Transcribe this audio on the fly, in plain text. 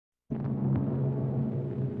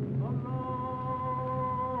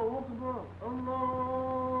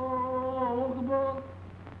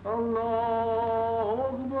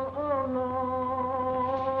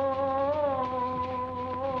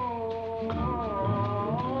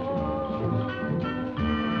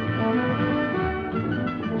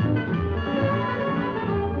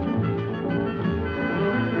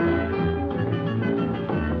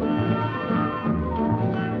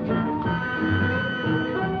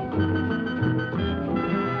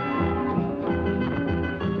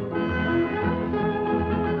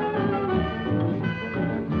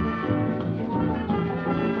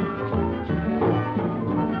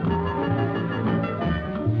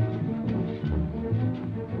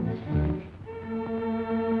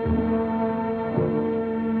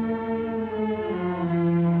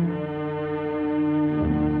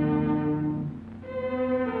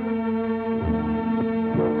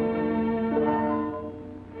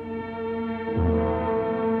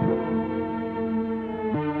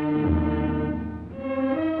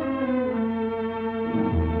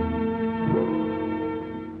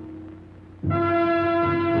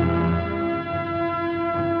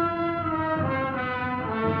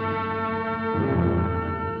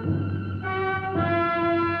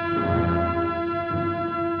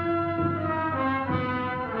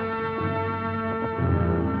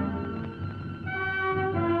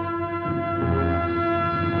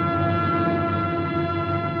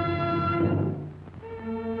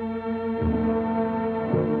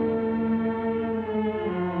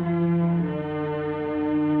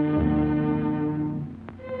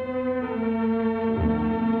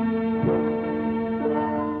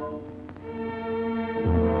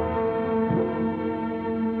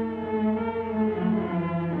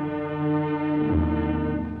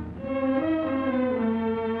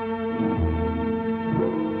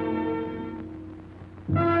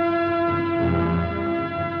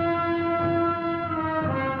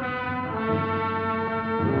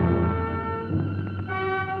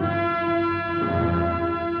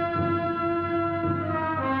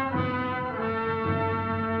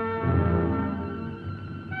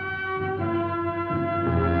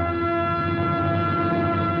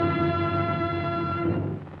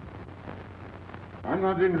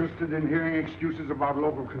not interested in hearing excuses about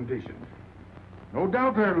local conditions. No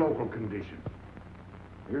doubt they're local conditions.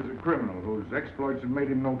 Here's a criminal whose exploits have made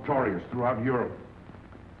him notorious throughout Europe.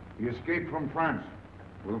 He escaped from France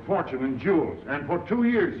with a fortune and jewels, and for 2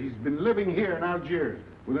 years he's been living here in Algiers,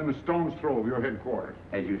 within a stone's throw of your headquarters.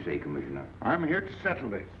 As you say, Commissioner. I'm here to settle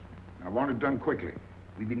this. I want it done quickly.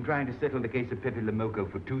 We've been trying to settle the case of Pépé le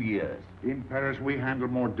Moko for 2 years. In Paris, we handle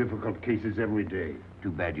more difficult cases every day.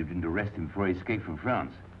 Too bad you didn't arrest him before he escaped from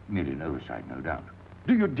France. Merely an oversight, no doubt.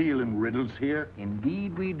 Do you deal in riddles here?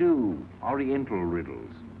 Indeed we do. Oriental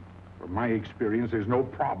riddles. From my experience, there's no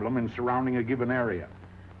problem in surrounding a given area.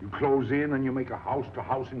 You close in and you make a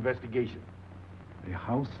house-to-house investigation. A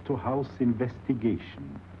house-to-house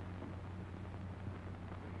investigation.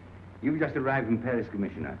 You've just arrived from Paris,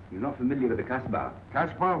 Commissioner. You're not familiar with the Casbah.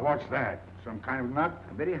 Casbah? What's that? Some kind of nut?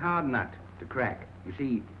 A very hard nut to crack. You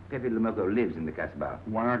see, Pépé le Moko lives in the Casbah.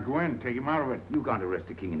 Why not go in? Take him out of it. You can't arrest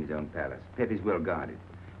a king in his own palace. Pépé's well guarded.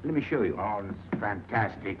 Let me show you. Oh, this is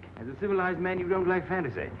fantastic. As a civilized man, you don't like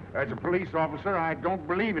fantasy. As a police officer, I don't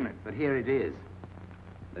believe in it. But here it is.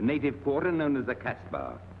 The native quarter known as the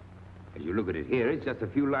Casbah. As you look at it here, it's just a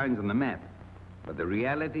few lines on the map. But the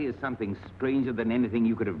reality is something stranger than anything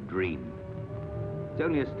you could have dreamed. It's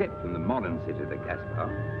only a step from the modern city, the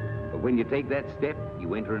Casbah. But when you take that step,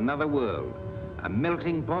 you enter another world, a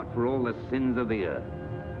melting pot for all the sins of the earth.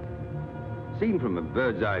 Seen from a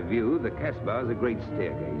bird's eye view, the Casbah is a great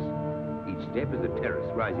staircase. Each step is a terrace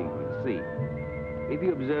rising from the sea. If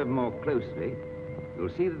you observe more closely, you'll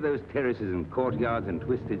see that those terraces and courtyards and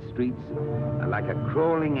twisted streets are like a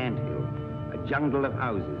crawling anthill, a jungle of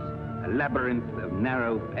houses, a labyrinth of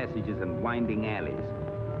narrow passages and winding alleys,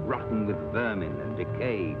 rotten with vermin and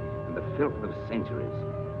decay and the filth of centuries.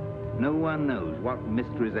 No one knows what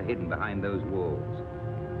mysteries are hidden behind those walls.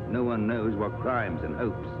 No one knows what crimes and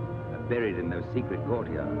hopes are buried in those secret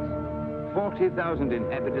courtyards. 40,000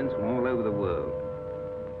 inhabitants from all over the world.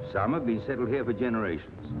 Some have been settled here for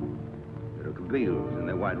generations. There are Kabyles in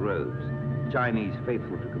their white robes, Chinese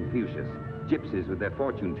faithful to Confucius, gypsies with their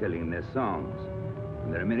fortune-telling and their songs.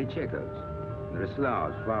 And there are many Checos. There are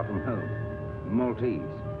Slavs far from home, Maltese,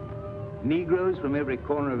 Negroes from every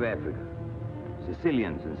corner of Africa,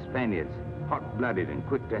 Sicilians and Spaniards, hot-blooded and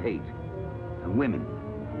quick to hate, and women.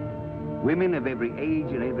 Women of every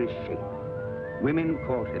age and every shape. Women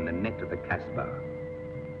caught in the net of the Casbah.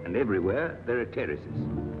 And everywhere there are terraces,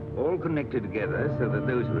 all connected together so that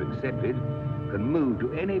those who are accepted can move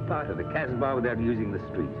to any part of the Casbah without using the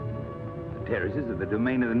street. The terraces are the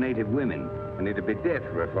domain of the native women, and it'd be death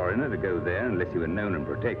for a foreigner to go there unless he were known and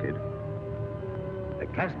protected. The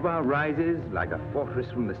Casbah rises like a fortress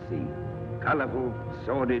from the sea, colorful,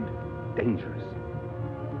 sordid, dangerous.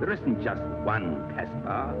 There isn't just one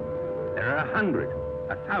Casbah. There are 100,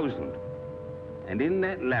 1,000. And in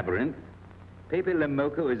that labyrinth, Pépé le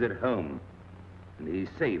Moko is at home, and he's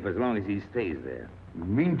safe as long as he stays there. You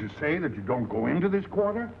mean to say that you don't go into this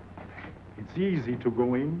quarter? It's easy to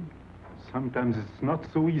go in. Sometimes it's not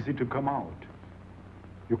so easy to come out.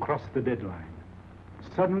 You cross the deadline.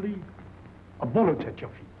 Suddenly, a bullet at your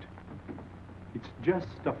feet. It's just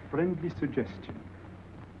a friendly suggestion.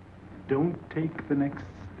 Don't take the next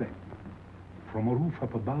step. From a roof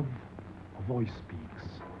up above, a voice speaks.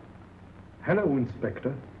 Hello,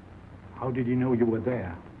 Inspector. How did he know you were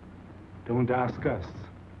there? Don't ask us.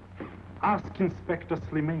 Ask Inspector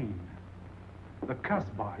Slimane. The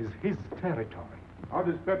Casbah is his territory. How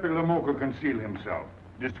does Pépé le Moko conceal himself?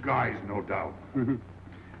 Disguised, no doubt.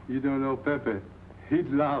 You don't know Pépé. He'd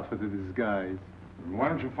laugh at the disguise. Why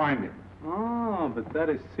don't you find him? Oh, but that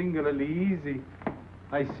is singularly easy.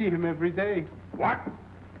 I see him every day. What?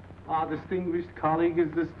 Our distinguished colleague is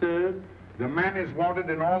disturbed. The man is wanted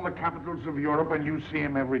in all the capitals of Europe, and you see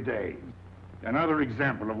him every day. Another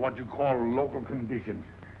example of what you call local conditions.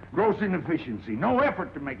 Gross inefficiency, no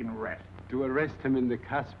effort to make an arrest. To arrest him in the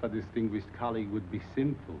Casbah, distinguished colleague, would be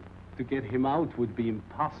sinful. To get him out would be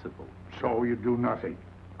impossible. So you do nothing.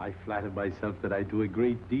 I flatter myself that I do a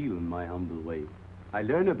great deal in my humble way. I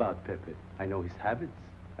learn about Pépé. I know his habits.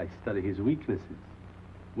 I study his weaknesses.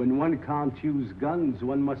 When one can't use guns,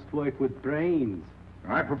 one must work with brains.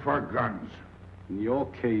 I prefer guns. In your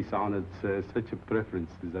case, honored sir, such a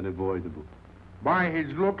preference is unavoidable. By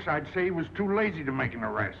his looks, I'd say he was too lazy to make an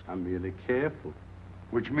arrest. I'm merely careful.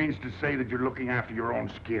 Which means to say that you're looking after your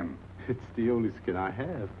own skin. It's the only skin I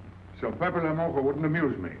have. So Pépé le Moko wouldn't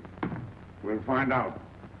amuse me. We'll find out.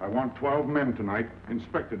 I want 12 men tonight,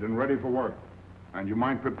 inspected and ready for work. And you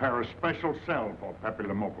might prepare a special cell for Pépé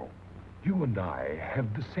le Moko. You and I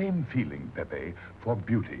have the same feeling, Pépé, for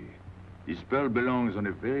beauty. This pearl belongs on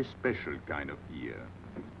a very special kind of ear.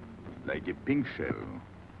 Like a pink shell,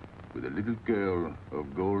 with a little girl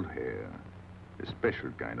of gold hair. A special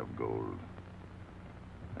kind of gold.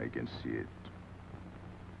 I can see it.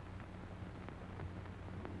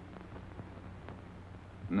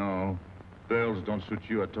 No, pearls don't suit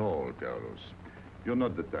you at all, Carlos. You're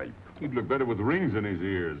not the type. He'd look better with rings in his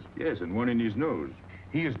ears. Yes, and one in his nose.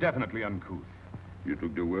 He is definitely uncouth. You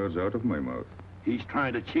took the words out of my mouth. He's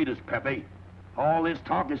trying to cheat us, Pepe. All this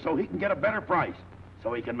talk is so he can get a better price,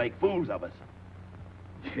 so he can make fools of us.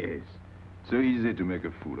 Yes, so easy to make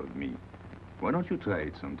a fool of me. Why don't you try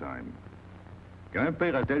it sometime?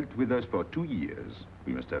 Grandpère has dealt with us for 2 years.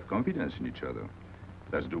 We must have confidence in each other.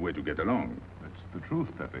 That's the way to get along. That's the truth,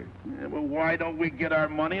 Pepe. Yeah, well, why don't we get our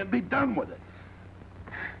money and be done with it?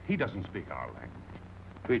 He doesn't speak our language.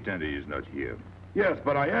 Pretend he is not here. Yes,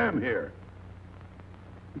 but I am here.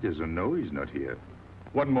 He doesn't know he's not here.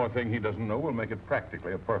 One more thing he doesn't know will make it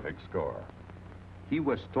practically a perfect score. He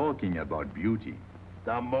was talking about beauty.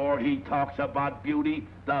 The more he talks about beauty,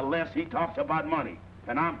 the less he talks about money.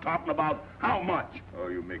 And I'm talking about how much. Oh,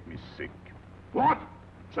 you make me sick. What?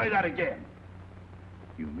 Say that again.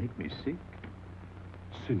 You make me sick?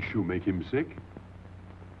 Since you make him sick?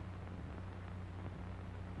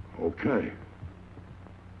 Okay.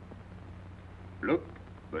 Look,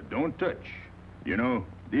 but don't touch. You know,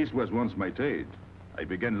 this was once my trade. I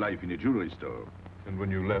began life in a jewelry store. And when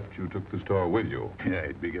you left, you took the store with you. Yeah,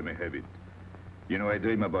 it became a habit. You know, I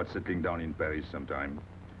dream about settling down in Paris sometime.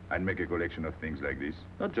 I'd make a collection of things like this.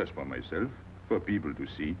 Not just for myself, for people to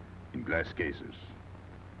see, in glass cases.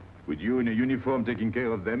 With you in a uniform taking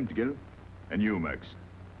care of them, Gil? And you, Max?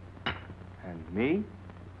 And me?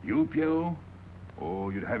 You, Pierrot? Oh,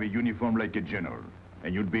 you'd have a uniform like a general.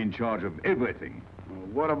 And you'd be in charge of everything. Well,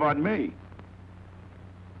 what about me?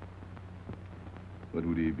 What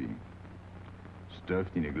would he be?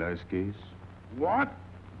 Stuffed in a glass case? What?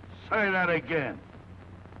 Say that again.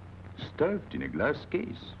 Stuffed in a glass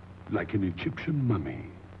case. Like an Egyptian mummy.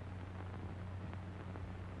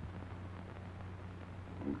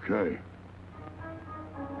 Okay.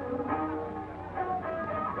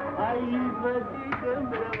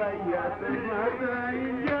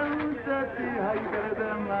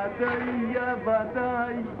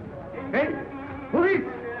 Hey! Police!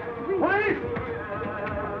 Police!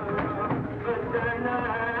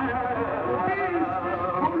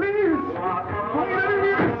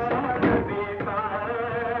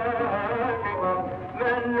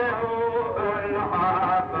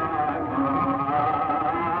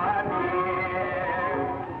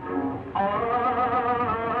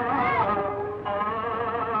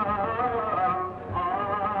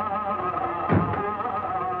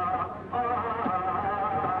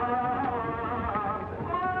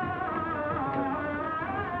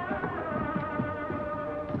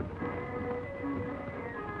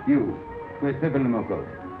 You, where's Pépé le Moko?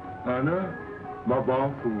 Anna, ma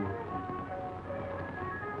bonne fou.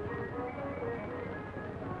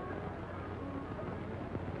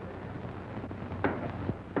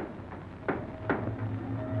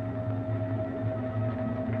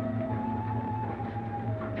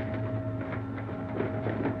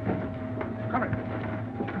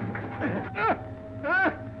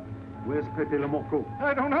 Where's Pépé le Moko?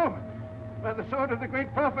 I don't know. By the sword of the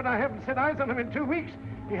great prophet, I haven't set eyes on him in 2 weeks.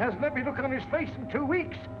 He hasn't let me look on his face in 2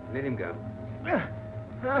 weeks. Let him go.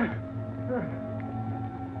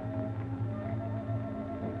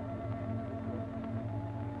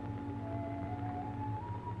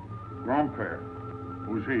 Grandpère.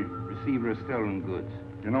 Who's he? Receiver of stolen goods.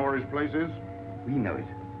 You know where his place is? We know it.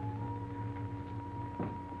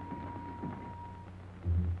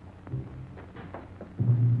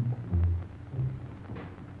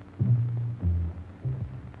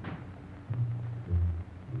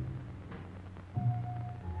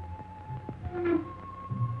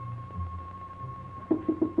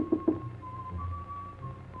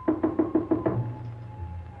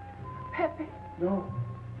 No.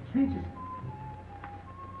 Changes.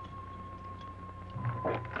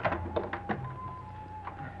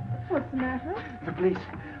 What's the matter? The police.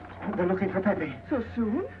 They're looking for Pepe. So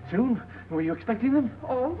soon? Soon? Were you expecting them?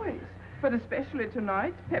 Always. But especially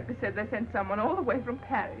tonight. Pepe said they sent someone all the way from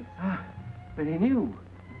Paris. Ah, but he knew.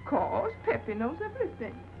 Of course, Pepe knows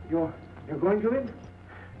everything. You're going to him?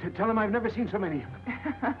 To tell him I've never seen so many.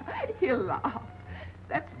 He'll laugh.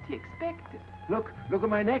 That's what he expected. Look at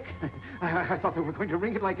my neck. I thought they were going to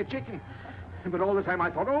wring it like a chicken. But all the time I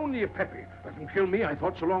thought only if Pepe doesn't kill me, I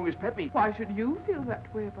thought so long as Pepe. Why should you feel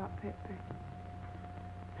that way about Pepe?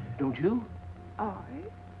 Don't you? I?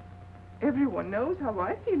 Everyone knows how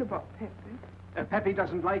I feel about Pepe. Pepe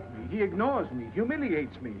doesn't like me. He ignores me,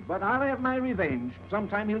 humiliates me. But I'll have my revenge.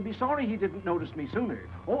 Sometime he'll be sorry he didn't notice me sooner.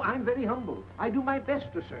 Oh, I'm very humble. I do my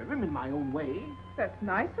best to serve him in my own way. That's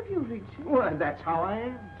nice of you, Richard. Well, that's how I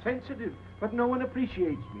am. Sensitive. But no one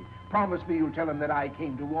appreciates me. Promise me you'll tell him that I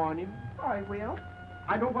came to warn him. I will.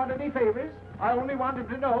 I don't want any favors. I only want him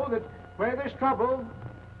to know that where there's trouble,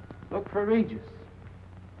 look for Regis.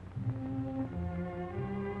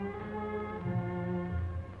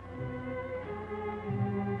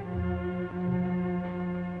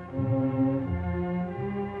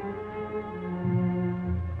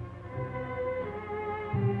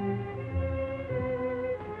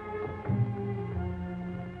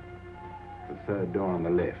 The third door on the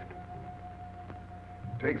left.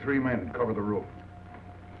 Take 3 men, cover the roof.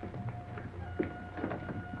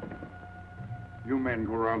 You men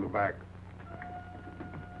go around the back.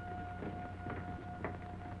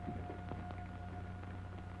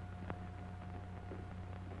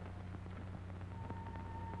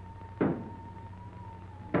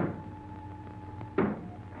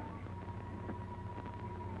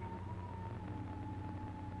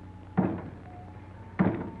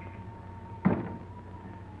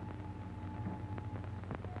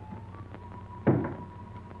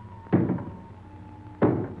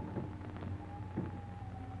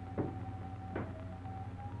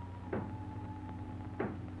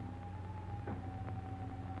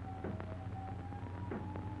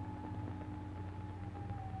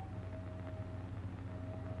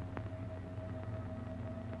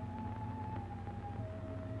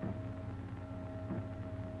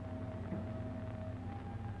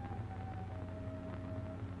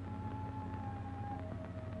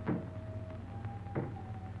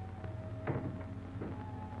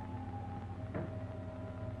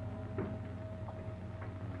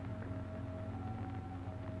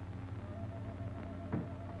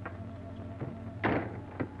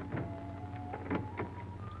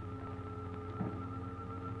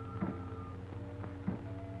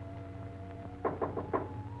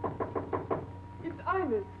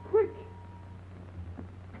 Quick.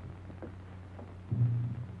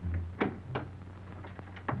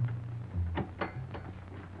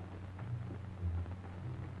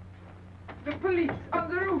 The police on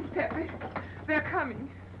the roof, Pepe. They're coming.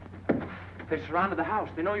 They surrounded the house.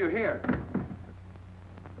 They know you're here.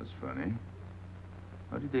 That's funny.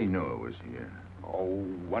 How did they know I was here? Oh,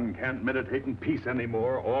 one can't meditate in peace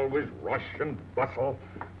anymore. Always rush and bustle.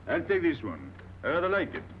 I'll take this one. I rather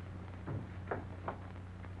like it.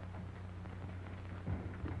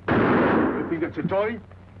 You think that's a toy?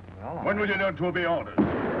 Well, When will you learn to obey orders?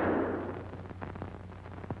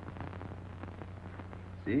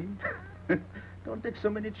 See? Don't take so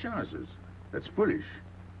many chances. That's foolish.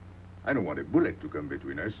 I don't want a bullet to come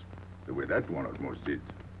between us, the way that one almost did.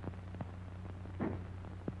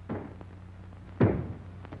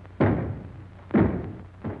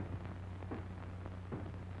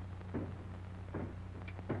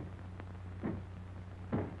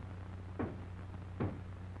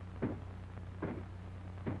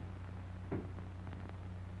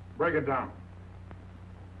 Break it down.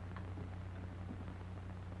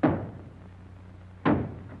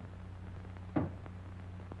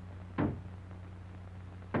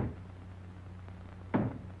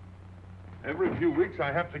 Every few weeks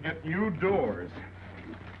I have to get new doors.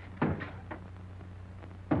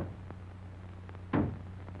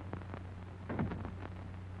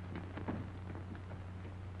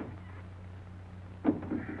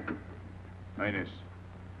 Highness,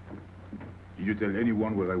 did you tell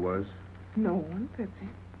anyone where I was? No one, Pepe.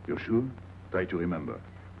 You're sure? Try to remember.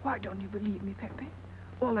 Why don't you believe me, Pepe?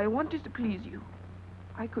 All I want is to please you.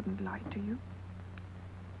 I couldn't lie to you.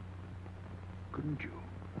 Couldn't you?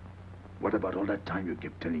 What about all that time you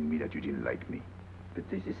kept telling me that you didn't like me? But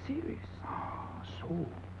this is serious. Ah, so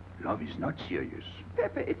love is not serious.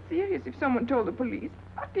 Pepe, it's serious if someone told the police.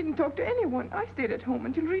 I didn't talk to anyone. I stayed at home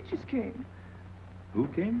until Regis came. Who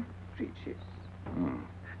came? Regis. Hmm.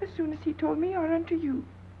 As soon as he told me, I ran to you.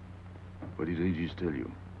 What did Regis tell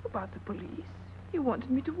you? About the police. He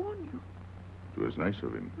wanted me to warn you. It was nice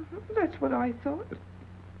of him. That's what I thought.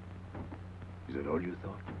 Is that all you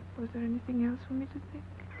thought? Was there anything else for me to think?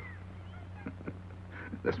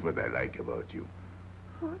 That's what I like about you.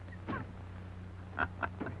 What?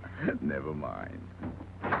 Never mind.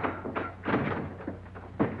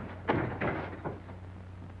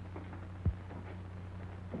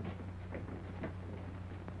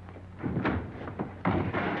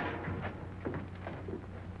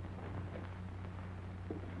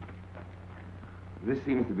 This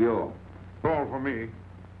seems to be all. All for me.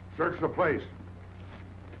 Search the place.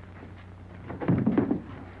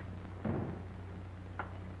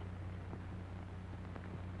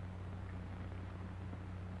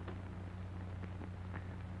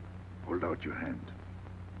 about your hand.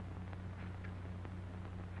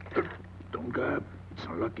 Don't grab. It's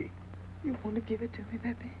unlucky. You want to give it to me,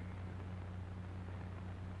 Pepe?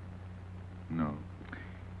 No.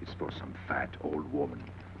 It's for some fat old woman.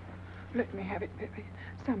 Let me have it, Pepe.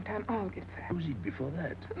 Sometime I'll get fat. Use it before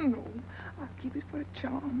that. No, I'll keep it for a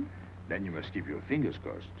charm. Then you must keep your fingers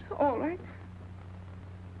crossed. All right.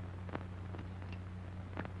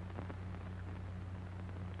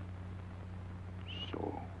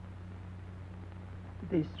 So.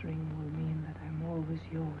 This ring will mean that I'm always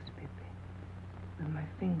yours, Pepe. With my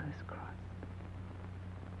fingers crossed.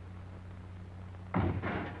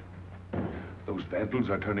 Those vandals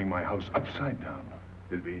are turning my house upside down.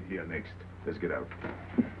 They'll be here next. Let's get out.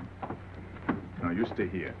 Now, you stay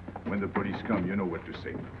here. When the police come, you know what to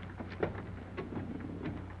say.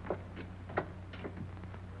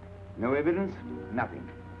 No evidence? Nothing.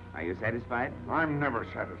 Are you satisfied? I'm never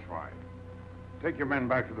satisfied. Take your men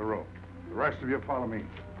back to the road. The rest of you follow me.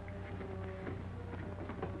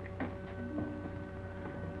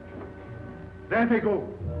 There they go.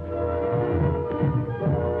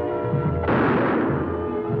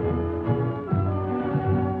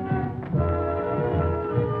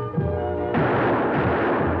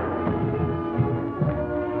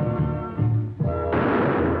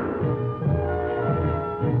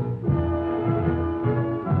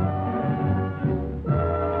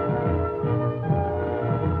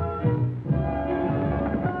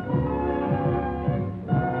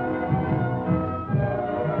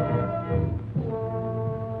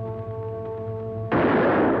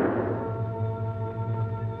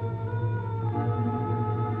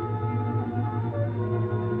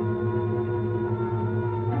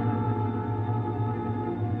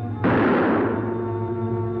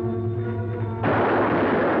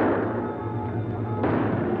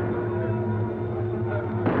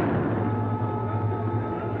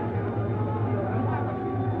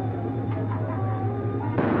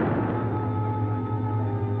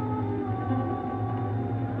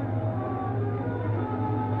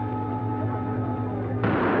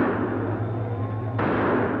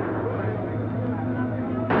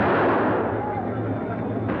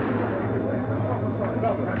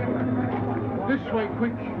 This way,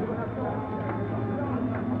 quick.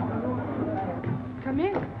 Come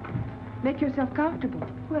in. Make yourself comfortable.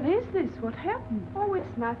 What is this? What happened? Oh,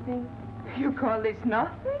 it's nothing. You call this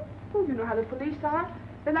nothing? Oh, you know how the police are.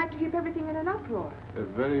 They like to keep everything in an uproar. A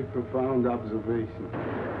very profound observation.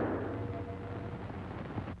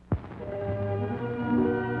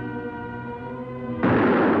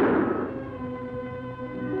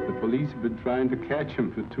 The police have been trying to catch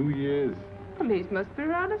him for 2 years. Police must be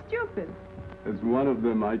rather stupid. As one of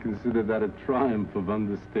them, I consider that a triumph of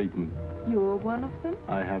understatement. You're one of them?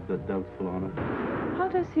 I have that doubtful honor. How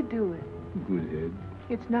does he do it? Good head.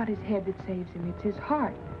 It's not his head that saves him, it's his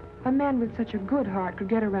heart. A man with such a good heart could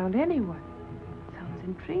get around anyone. Sounds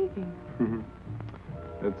intriguing.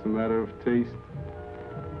 That's a matter of taste.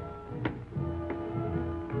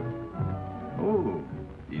 Oh,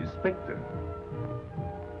 the inspector.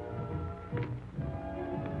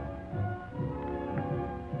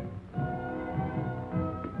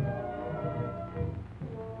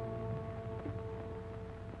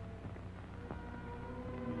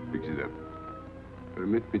 Fix it up.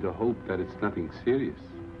 Permit me to hope that it's nothing serious.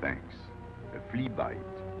 Thanks. A flea bite.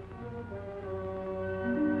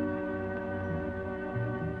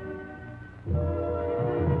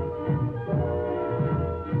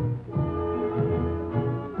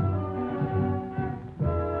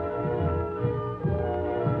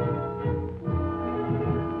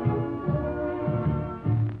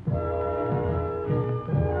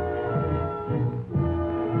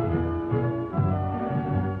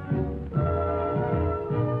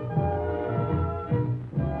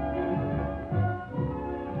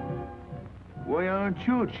 Why aren't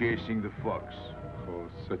you chasing the fox? Oh,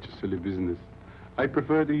 such a silly business. I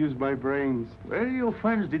prefer to use my brains. Well, your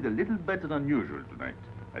friends did a little better than usual tonight.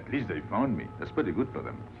 At least they found me. That's pretty good for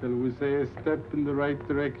them. Shall we say a step in the right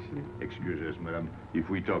direction? Excuse us, madam, if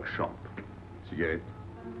we talk shop. Cigarette?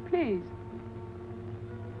 Please.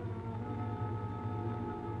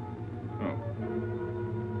 Oh.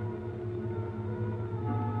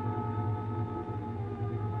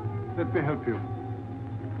 Let me help you.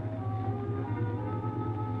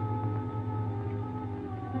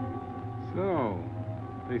 So,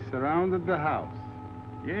 they surrounded the house.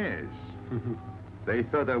 Yes. They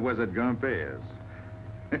thought I was at Grandpère's.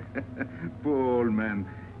 Poor old man.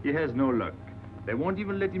 He has no luck. They won't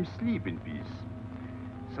even let him sleep in peace.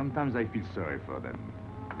 Sometimes I feel sorry for them.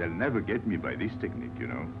 They'll never get me by this technique, you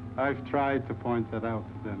know. I've tried to point that out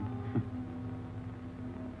to them.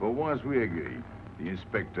 For once we agree, the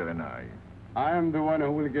inspector and I. I am the one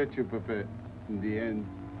who will get you, Pépé, in the end.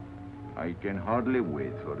 I can hardly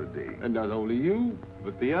wait for the day. And not only you,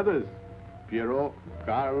 but the others. Pierrot,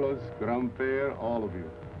 Carlos, Grandpère, all of you.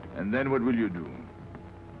 And then what will you do?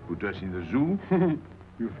 Put us in the zoo?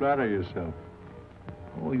 You flatter yourself.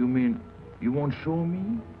 Oh, you mean you won't show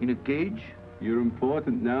me in a cage? You're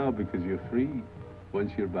important now because you're free.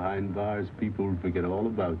 Once you're behind bars, people will forget all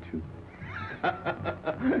about you.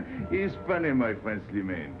 He's funny, my friend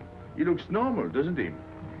Slimane. He looks normal, doesn't he?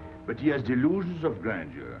 But he has delusions of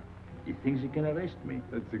grandeur. He thinks he can arrest me.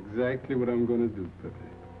 That's exactly what I'm going to do, Pépé.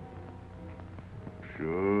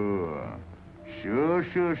 Sure. Sure.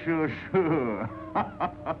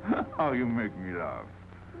 How you make me laugh.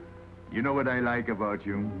 You know what I like about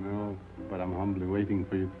you? No, but I'm humbly waiting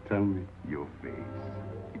for you to tell me. Your face.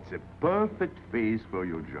 It's a perfect face for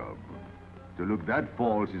your job. To look that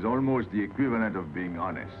false is almost the equivalent of being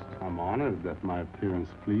honest. I'm honored that my appearance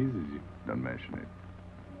pleases you. Don't mention it.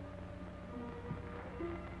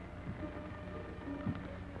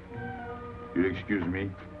 You'll excuse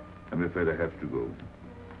me. I'm afraid I have to go.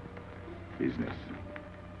 Business.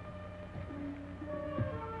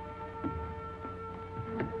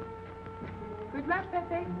 Good luck,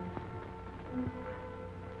 Pepe.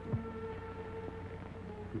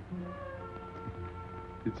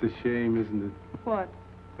 It's a shame, isn't it? What?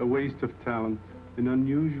 A waste of talent, an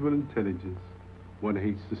unusual intelligence. One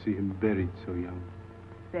hates to see him buried so young.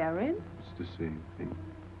 Baron? It's the same thing.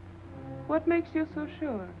 What makes you so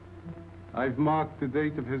sure? I've marked the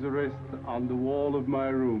date of his arrest on the wall of my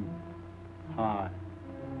room. High,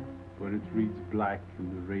 where it reads black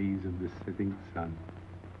in the rays of the setting sun.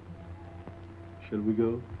 Shall we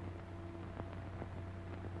go?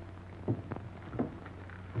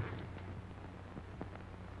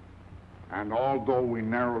 And although we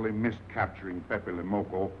narrowly missed capturing Pépé le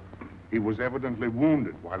Moko, he was evidently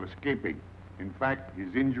wounded while escaping. In fact,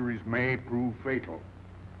 his injuries may prove fatal.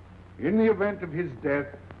 In the event of his death,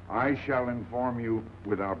 I shall inform you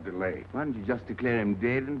without delay. Why don't you just declare him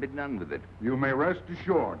dead and be done with it? You may rest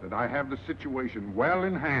assured that I have the situation well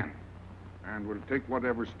in hand and will take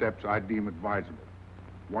whatever steps I deem advisable.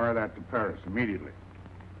 Wire that to Paris immediately.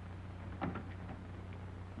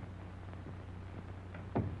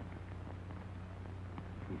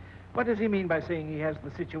 What does he mean by saying he has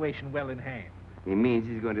the situation well in hand? He means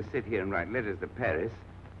he's going to sit here and write letters to Paris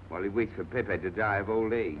while he waits for Pépé to die of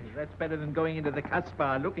old age. That's better than going into the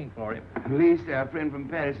Casbah looking for him. At least our friend from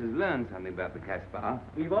Paris has learned something about the Casbah.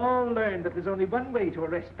 We've all learned that there's only one way to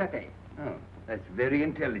arrest Pépé. Oh, that's very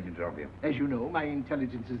intelligent of you. As you know, my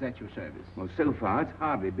intelligence is at your service. Well, so far, it's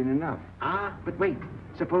hardly been enough. Ah, but wait.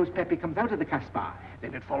 Suppose Pépé comes out of the Casbah.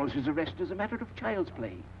 Then it follows his arrest as a matter of child's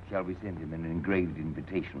play. Shall we send him an engraved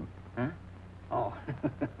invitation? Huh? Oh,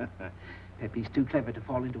 Pépé's too clever to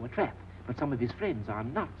fall into a trap, but some of his friends are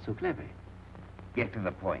not so clever. Get to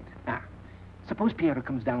the point. Ah, suppose Pierre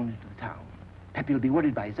comes down into the town. Pépé will be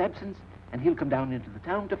worried by his absence, and he'll come down into the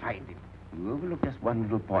town to find him. You overlook just one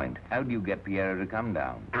little point. How do you get Pierre to come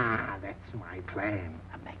down? Ah, that's my plan.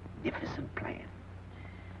 A magnificent plan.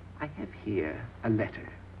 I have here a letter.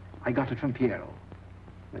 I got it from Pierrot,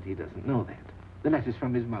 but he doesn't know that. The letter's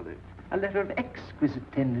from his mother. A letter of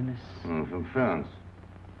exquisite tenderness. From France.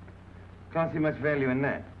 Can't see much value in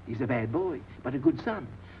that. He's a bad boy, but a good son.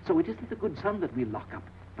 So it isn't the good son that we'll lock up,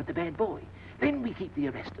 but the bad boy. Then we keep the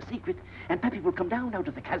arrest a secret, and Pépé will come down out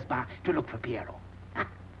of the Casbah to look for Pierrot. Huh?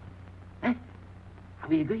 Huh? Are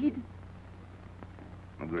we agreed?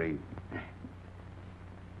 Agreed.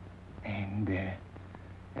 And,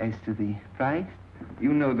 as to the prize?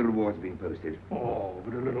 You know the reward's been posted. Oh,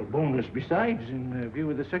 but a little bonus besides, in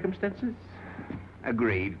view of the circumstances.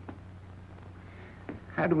 Agreed.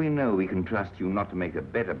 How do we know we can trust you not to make a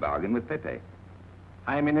better bargain with Pépé?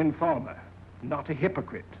 I'm an informer, not a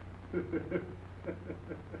hypocrite.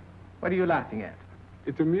 What are you laughing at?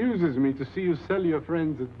 It amuses me to see you sell your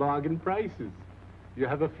friends at bargain prices. You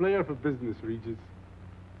have a flair for business, Regis.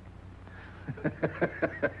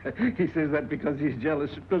 He says that because he's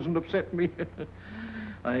jealous. It doesn't upset me.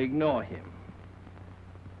 I ignore him.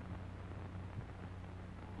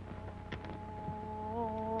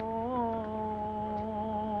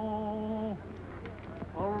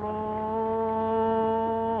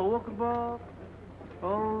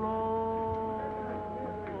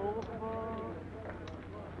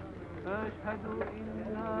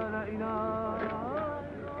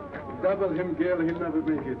 Double him, girl, he'll never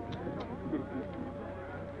make it.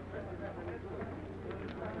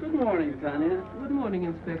 Good morning, Tanya. Good morning,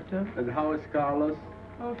 Inspector. And how is Carlos?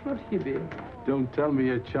 Of course you be. Don't tell me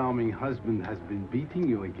your charming husband has been beating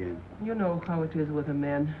you again. You know how it is with a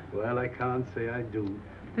man. Well, I can't say I do.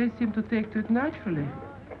 They seem to take to it naturally.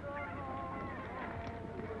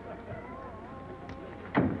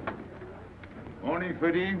 Morning,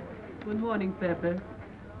 Freddie. Good morning, Pépé.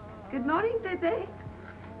 Good morning, Pépé.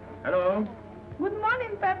 Hello. Good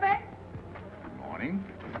morning, Pépé. Morning.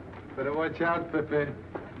 Better watch out, Pepe.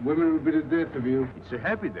 Women will be the death of you. It's a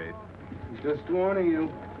happy day. Just warning you.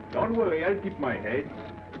 Don't worry, I'll keep my head.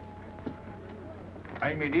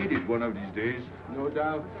 I may need it one of these days. No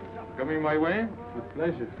doubt. Coming my way? With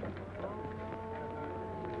pleasure.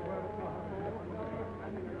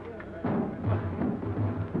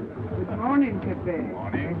 Good morning, Pépé.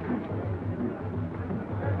 Morning.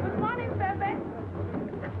 Good morning,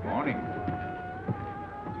 Pépé. Morning.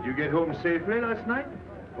 Did you get home safely last night?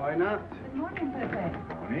 Why not? Good morning,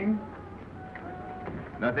 Pépé. Morning.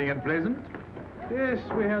 Nothing unpleasant? Yes,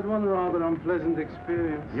 we had one rather unpleasant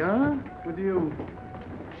experience. Yeah? With you.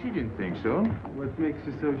 She didn't think so. What makes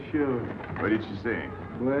you so sure? What did she say?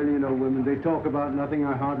 Well, you know, women, they talk about nothing.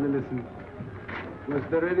 I hardly listen. Was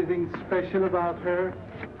there anything special about her?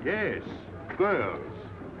 Yes, pearls.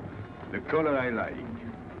 The color I like.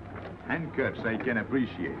 Handcuffs I can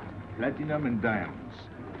appreciate. Platinum and diamonds.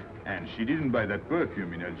 And she didn't buy that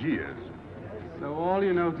perfume in Algiers. So all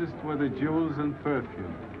you noticed were the jewels and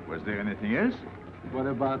perfume. Was there anything else? What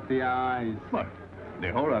about the eyes? What? They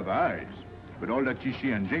all have eyes. But all that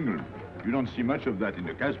chichi and jingle, you don't see much of that in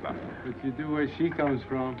the Casbah. But you do where she comes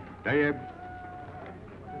from. Tayyib.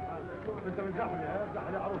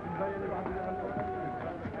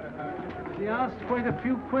 She asked quite a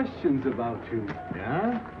few questions about you.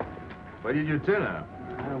 Yeah? What did you tell her?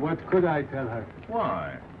 What could I tell her?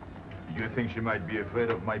 Why? You think she might be afraid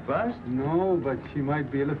of my past? No, but she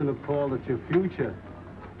might be a little appalled at your future.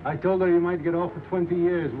 I told her you might get off for 20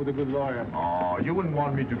 years with a good lawyer. Oh, you wouldn't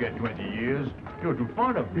want me to get 20 years. You're too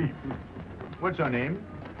fond of me. What's her name?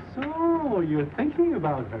 So, you're thinking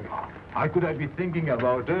about her. How could I be thinking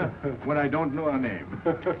about her when I don't know her name?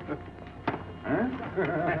 Huh?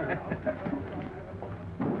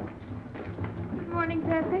 Good morning,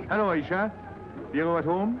 Pépé. Hello, Aisha. Piero at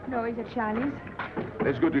home? No, he's at Shani's.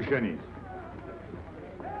 Let's go to Shani's.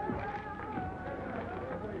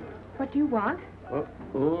 What do you want?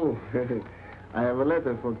 Oh, I have a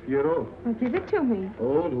letter for Pierrot. Well, give it to me.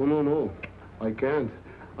 Oh, no. I can't.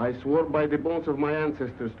 I swore by the bones of my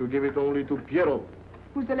ancestors to give it only to Pierrot.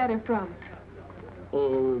 Who's the letter from?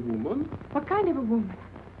 Oh, woman? What kind of a woman?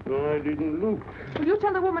 No, I didn't look. Will you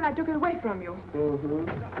tell the woman I took it away from you?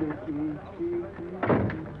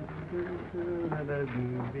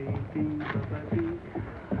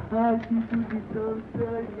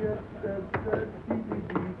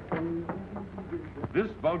 This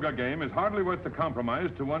vulgar game is hardly worth the compromise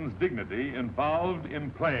to one's dignity involved in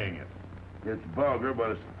playing it. It's vulgar,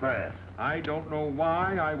 but it's fast. I don't know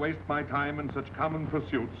why I waste my time in such common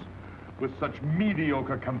pursuits with such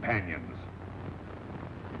mediocre companions.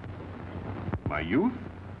 My youth,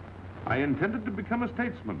 I intended to become a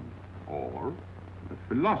statesman or a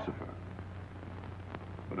philosopher.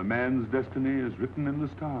 But a man's destiny is written in the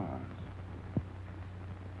stars.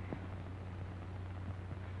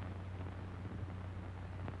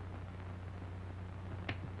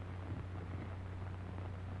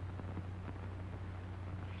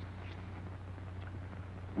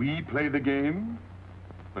 We play the game,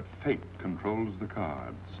 but fate controls the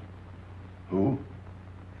cards. Who?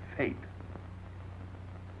 Fate.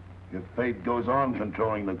 If fate goes on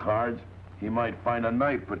controlling the cards, he might find a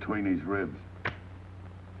knife between his ribs.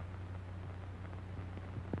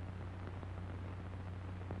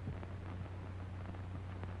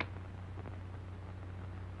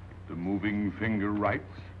 The moving finger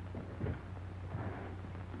writes,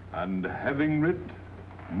 and having writ,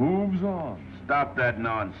 moves on. Stop that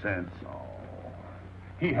nonsense. Oh,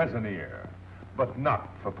 he has an ear, but not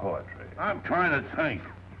for poetry. I'm trying to think.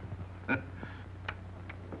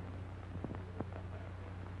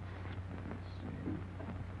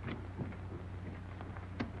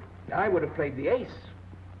 I would have played the ace.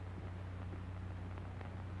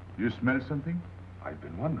 You smell something? I've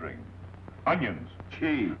been wondering. Onions.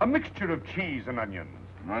 Cheese. A mixture of cheese and onions.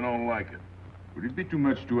 I don't like it. Would it be too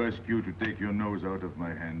much to ask you to take your nose out of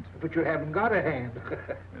my hand? But you haven't got a hand.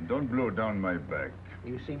 And don't blow down my back.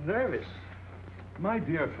 You seem nervous. My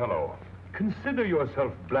dear fellow, consider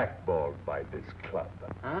yourself blackballed by this club.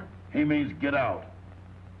 Huh? He means get out.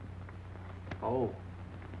 Oh.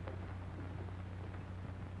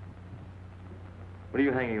 What are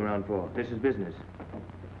you hanging around for? This is business.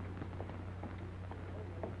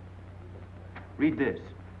 Read this.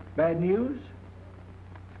 Bad news?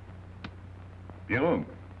 Pierrot.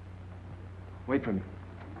 Wait for me.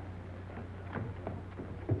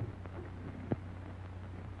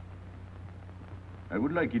 I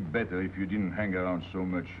would like it better if you didn't hang around so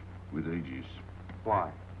much with Regis.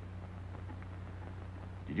 Why?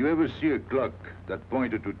 Did you ever see a clock that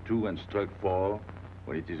pointed to 2 and struck 4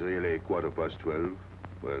 when it is really 12:15?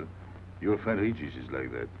 Well, your friend Regis is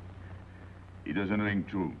like that. He doesn't ring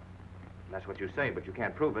true. That's what you say, but you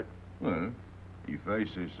can't prove it. Well, if I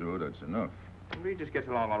say so, that's enough. Regis gets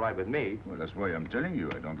along all right with me. Well, that's why I'm telling you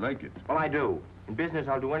I don't like it. Well, I do. In business,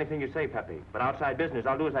 I'll do anything you say, Pepe. But outside business,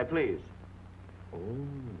 I'll do as I please. Oh,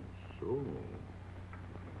 so.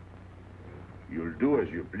 You'll do as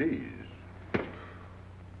you please.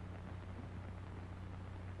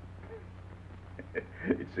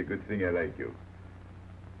 It's a good thing I like you.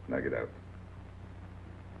 Knock it out.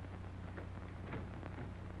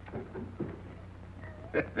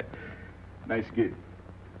 Nice kid.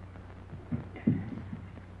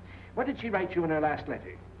 What did she write you in her last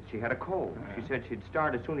letter? She had a cold. She said she'd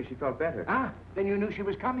start as soon as she felt better. Ah, then you knew she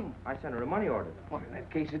was coming. I sent her a money order. Well, in that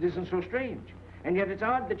case, it isn't so strange. And yet it's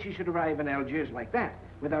odd that she should arrive in Algiers like that,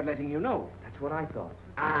 without letting you know. That's what I thought.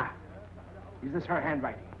 Ah, is this her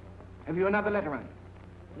handwriting? Have you another letter on it?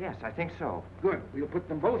 Yes, I think so. Good. We'll put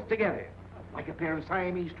them both together, like a pair of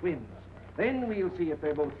Siamese twins. Then we'll see if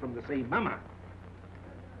they're both from the same mama.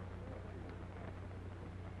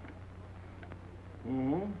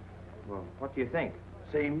 Well, what do you think?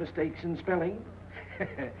 Same mistakes in spelling.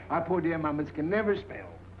 Our poor dear mamas can never spell.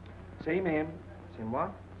 Same M. Same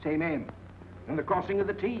what? Same M. And the crossing of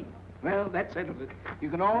the T. Well, that settles it. You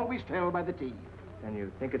can always tell by the T. And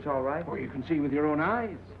you think it's all right? Or you can see with your own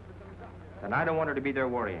eyes. Then I don't want her to be there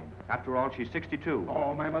worrying. After all, she's 62.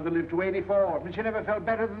 Oh, my mother lived to 84, and she never felt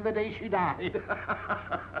better than the day she died.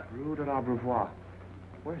 Rue de l'Abreuvoir.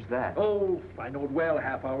 Where's that? Oh, I know it well,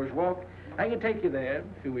 half-hour's walk. I can take you there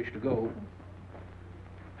if you wish to go.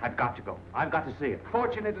 I've got to go. I've got to see it.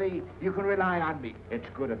 Fortunately, you can rely on me. It's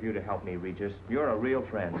good of you to help me, Regis. You're a real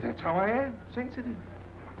friend. Well, that's how I am. Sensitive.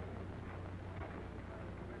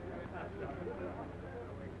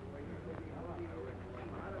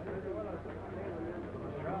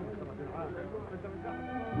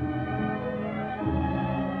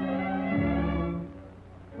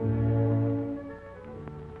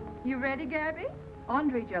 You ready, Gabby?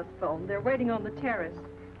 Andre just phoned. They're waiting on the terrace.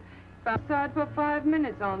 Outside for 5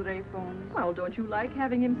 minutes, Andre phones. Well, don't you like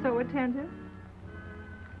having him so attentive?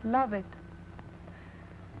 Love it.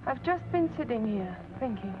 I've just been sitting here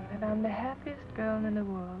thinking that I'm the happiest girl in the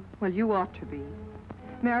world. Well, you ought to be.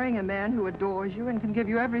 Marrying a man who adores you and can give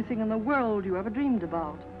you everything in the world you ever dreamed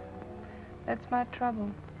about. That's my trouble.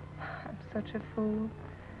 I'm such a fool.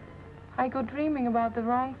 I go dreaming about the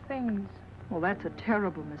wrong things. Well, that's a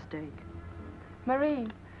terrible mistake. Marie,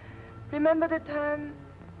 remember the time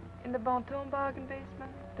in the Bonton bargain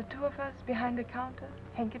basement? The two of us behind the counter,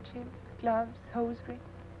 handkerchiefs, gloves, hosiery.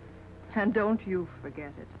 And don't you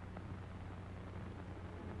forget it.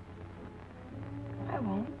 I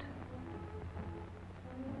won't.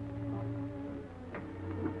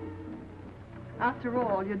 After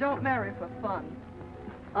all, you don't marry for fun.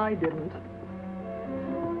 I didn't.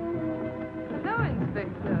 Hello,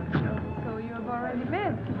 Inspector. So you have already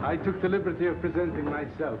met. I took the liberty of presenting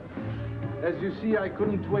myself. As you see, I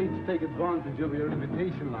couldn't wait to take advantage of your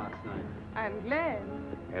invitation last night. I'm glad.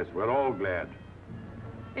 Yes, we're all glad.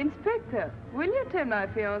 Inspector, will you tell my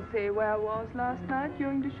fiancé where I was last night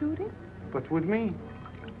during the shooting? But with me,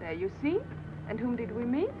 There you see. And whom did we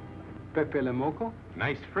meet? Pépé le Moko.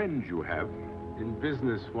 Nice friends you have. In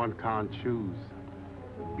business, one can't choose.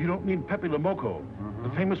 You don't mean Pépé le Moko, the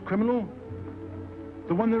famous criminal?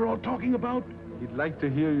 The one they're all talking about? He'd like to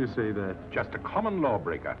hear you say that. Just a common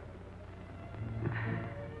lawbreaker.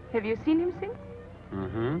 Have you seen him since?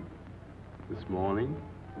 Mm-hmm. This morning.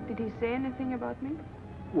 Did he say anything about me?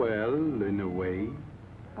 Well, in a way.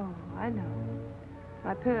 Oh, I know.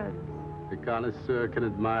 My pearls. The connoisseur can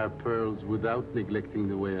admire pearls without neglecting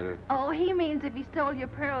the wearer. Oh, he means if he stole your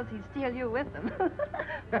pearls, he'd steal you with them.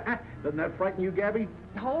 Doesn't that frighten you, Gabby?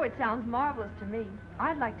 Oh, it sounds marvelous to me.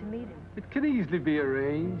 I'd like to meet him. It can easily be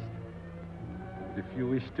arranged. If you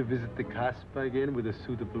wish to visit the Casbah again with a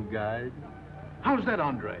suitable guide. How's that,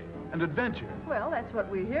 Andre? An adventure? Well, that's what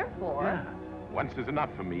we're here for. Yeah. Once is enough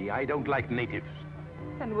for me. I don't like natives.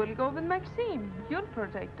 And we'll go with Maxime. You'll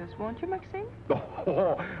protect us, won't you, Maxime?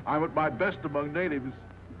 Oh, I'm at my best among natives.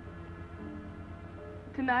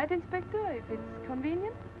 Tonight, Inspector, if it's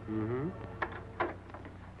convenient. Mm-hmm.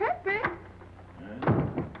 Pepe!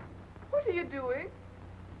 What are you doing?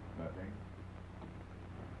 Nothing.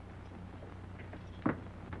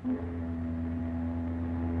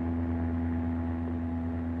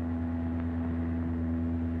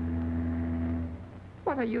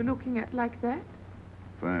 What are you looking at like that?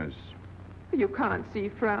 France. You can't see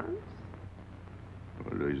France.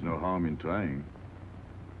 Well, there is no harm in trying.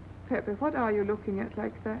 Pépé, what are you looking at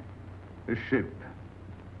like that? A ship.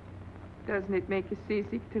 Doesn't it make you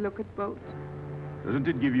seasick to look at boats? Doesn't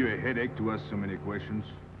it give you a headache to ask so many questions?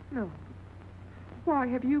 No. Why,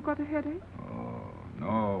 have you got a headache? Oh,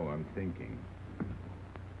 no, I'm thinking.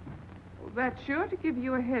 Well, that's sure to give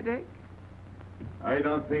you a headache. I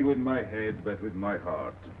don't think with my head, but with my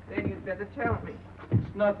heart. Then you'd better tell me.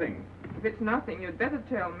 It's nothing. If it's nothing, you'd better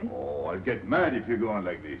tell me. Oh, I'll get mad if you go on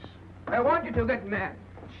like this. I want you to get mad.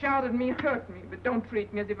 Shout at me, hurt me, but don't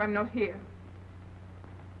treat me as if I'm not here.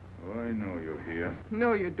 Oh, I know you're here.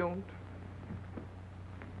 No, you don't.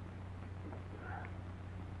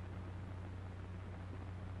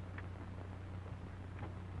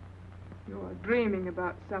 You're dreaming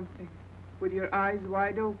about something with your eyes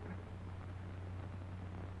wide open.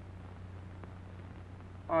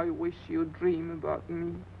 I wish you'd dream about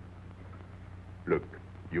me. Look,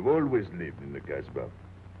 you've always lived in the Casbah.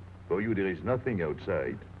 For you, there is nothing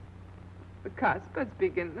outside. The Casbah's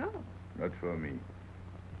big enough. Not for me.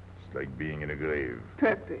 It's like being in a grave.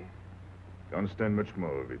 Pépé, Can't stand much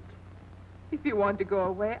more of it. if you want to go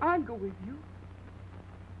away, I'll go with you.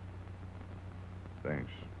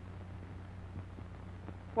 Thanks.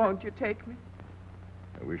 Won't you take me?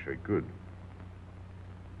 I wish I could.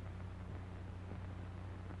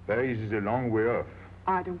 Paris is a long way off.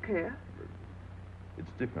 I don't care. It's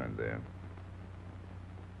different there.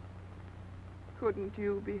 Couldn't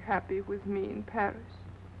you be happy with me in Paris?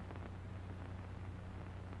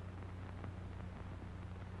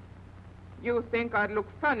 You think I'd look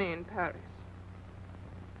funny in Paris?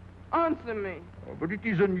 Answer me. Oh, but it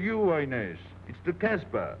isn't you, Inez. It's the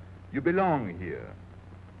Casbah. You belong here.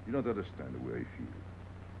 You don't understand the way I feel.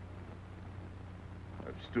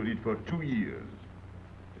 I've stood it for 2 years.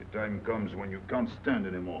 The time comes when you can't stand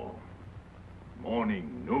anymore.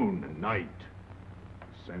 Morning, noon, and night.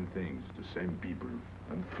 Same things, the same people.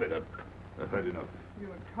 I'm fed up. I've had enough.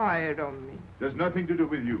 You're tired of me. There's nothing to do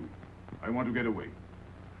with you. I want to get away.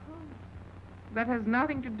 That has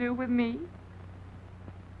nothing to do with me.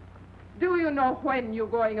 Do you know when you're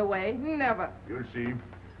going away? Never. You'll see.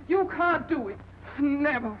 You can't do it.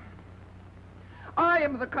 Never. I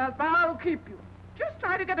am the Casbah. I'll keep you. Just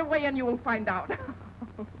try to get away and you'll find out.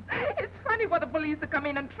 It's funny for the police to come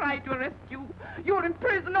in and try to arrest you. You're in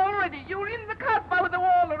prison already. You're in the Casbah with a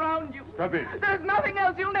wall around you. Stop it. There's nothing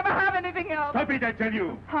else. You'll never have anything else. Stop it, I tell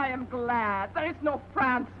you. I am glad. There is no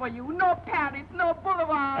France for you. No Paris. No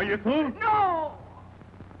Boulevard. Are you through? No.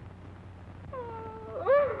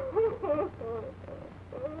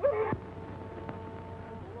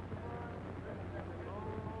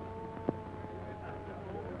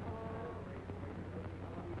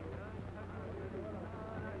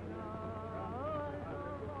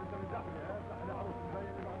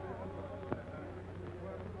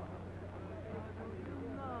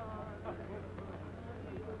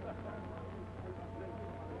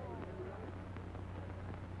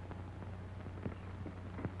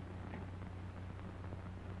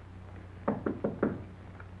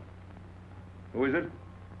 Who is it?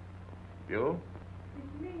 You?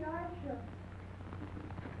 It's me, Aisha.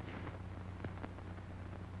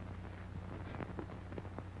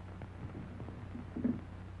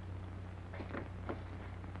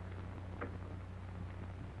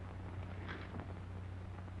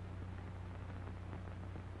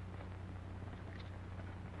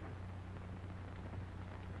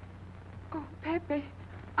 Oh, Pépé,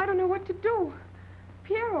 I don't know what to do.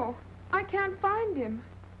 Piero, I can't find him.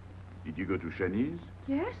 Did you go to Shani's?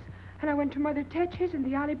 Yes, and I went to Mother Tetch's and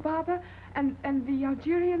the Alibaba and the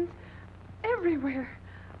Algerians. Everywhere.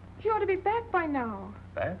 He ought to be back by now.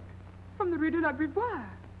 Back? From the Rue de la Brivoire.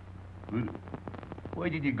 Good. Why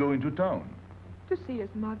did you go into town? To see his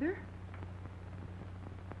mother.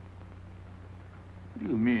 What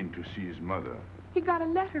do you mean, to see his mother? He got a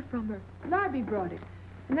letter from her. Larby brought it.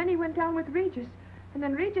 And then he went down with Regis. And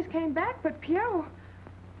then Regis came back, but Piero...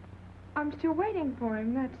 I'm still waiting for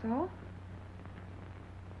him, that's all.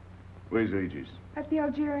 Where's Regis? At the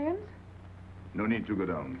Algerians. No need to go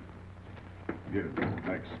down. Here,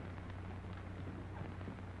 thanks.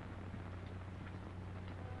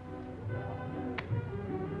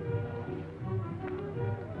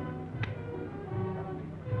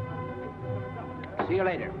 See you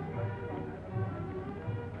later.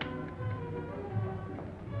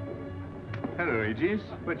 Hello, Regis.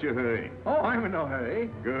 What's your hurry? Oh, I'm in no hurry.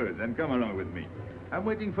 Good, then come along with me. I'm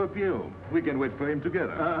waiting for Pio. We can wait for him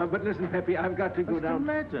together. But listen, Pepe, I've got to go What's down.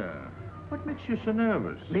 the matter? What makes you so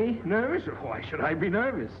nervous? Me? Nervous? Why should I be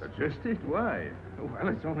nervous? Just it. Why? Well,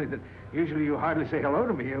 it's only that usually you hardly say hello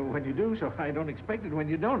to me when you do, so I don't expect it when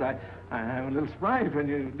you don't. I'm a little surprised when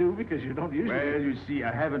you do because you don't usually... Well, you see,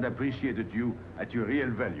 I haven't appreciated you at your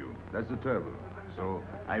real value. That's the trouble. So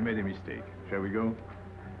I made a mistake. Shall we go?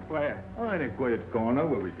 Where? Oh, in a quiet corner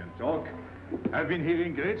where we can talk. I've been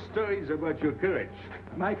hearing great stories about your courage.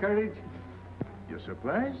 My courage? You're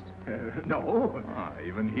surprised? No. I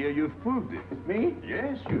even hear you've proved it. Me?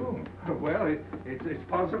 Yes, you. Well, it's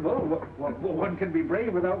possible. One can be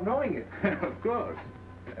brave without knowing it. Of course.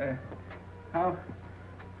 How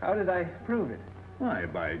did I prove it? Why,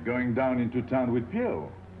 by going down into town with Pierre.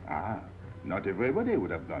 Not everybody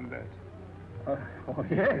would have done that. Oh,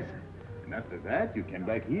 yes. And after that, you came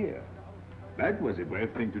back here. That was a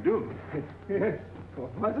brave thing to do. Yes,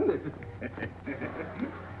 wasn't it?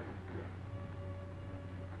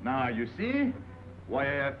 Now, you see why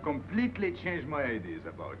I have completely changed my ideas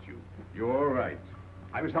about you. You're right.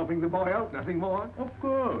 I was helping the boy out, nothing more. Of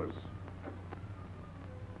course.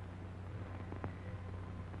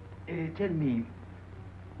 Tell me,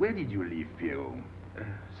 where did you leave Pierrot?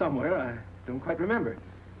 Somewhere, I don't quite remember.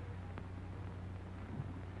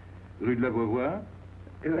 Rue de l'Abreuvoir?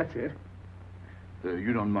 That's it.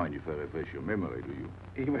 You don't mind if I refresh your memory, do you?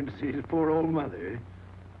 He went to see his poor old mother.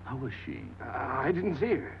 How was she? I didn't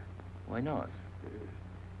see her. Why not?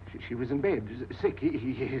 She was in bed, sick. He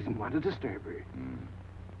didn't want to disturb her.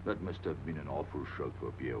 That must have been an awful shock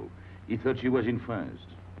for Pierrot. He thought she was in France.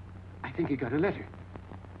 I think he got a letter.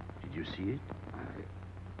 Did you see it?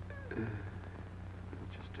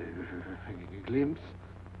 Just a glimpse.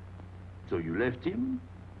 So you left him,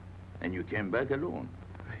 and you came back alone?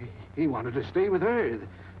 He wanted to stay with her.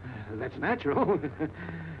 That's natural.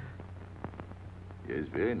 Yes,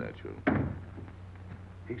 very natural.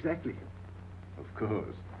 Exactly. Of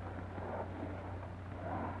course.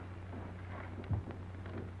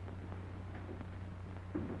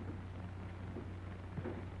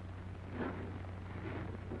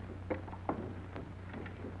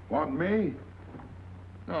 Want me?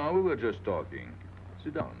 No, we were just talking.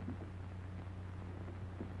 Sit down.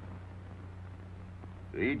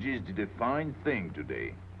 Regis did a fine thing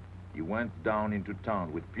today. He went down into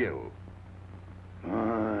town with Pierrot.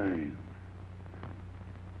 Fine.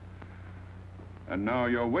 And now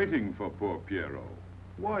you're waiting for poor Pierrot.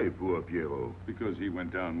 Why poor Pierrot? Because he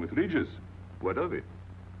went down with Regis. What of it?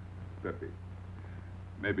 Pepe,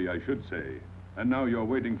 maybe I should say, and now you're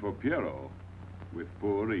waiting for Pierrot with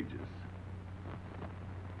poor Regis.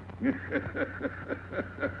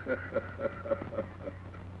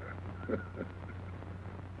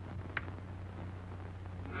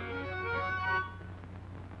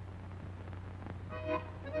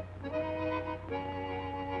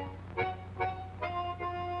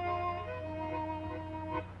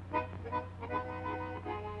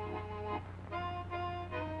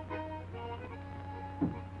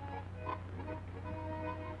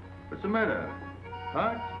 What's the matter?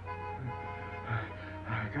 Hot?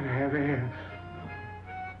 I gotta have air.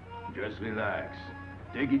 Just relax.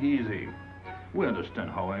 Take it easy. We understand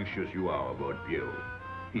how anxious you are about Pierrot.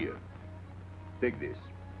 Here, take this.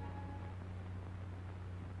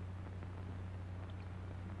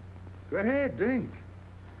 Go ahead, drink.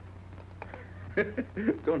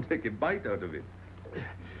 Don't take a bite out of it.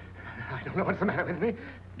 I don't know what's the matter with me.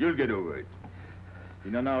 You'll get over it.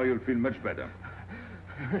 In an hour, you'll feel much better.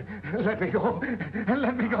 Let me go.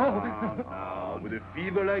 Let me go. Now, with a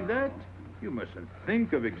fever like that, you mustn't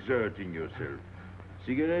think of exerting yourself.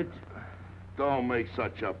 Cigarette? Don't make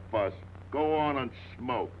such a fuss. Go on and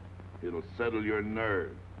smoke. It'll settle your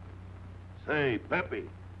nerves. Say, Pepe,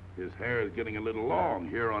 his hair is getting a little long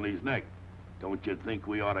here on his neck. Don't you think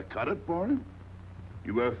we ought to cut it for him?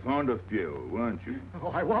 You were fond of Pierrot, weren't you? Oh,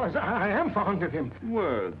 I was. I am fond of him.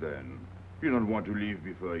 Well, then, you don't want to leave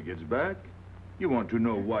before he gets back. You want to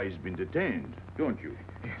know why he's been detained, don't you?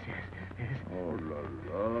 Yes. Oh,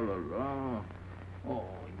 la. Oh,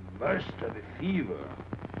 he must have a fever.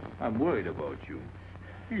 I'm worried about you.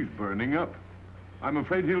 He's burning up. I'm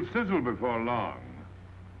afraid he'll sizzle before long.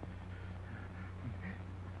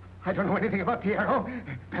 I don't know anything about Pierrot.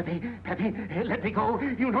 Pepe, let me go.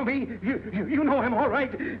 You know me. You know I'm all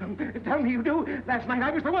right. Tell me you do. Last night I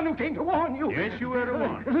was the one who came to warn you. Yes, you were the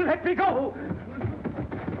one. Let me go.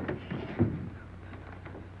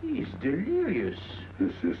 He's delirious.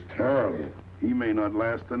 This is terrible. He may not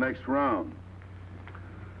last the next round.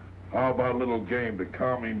 How about a little game to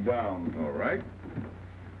calm him down? All right.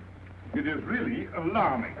 It is really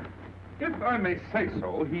alarming. If I may say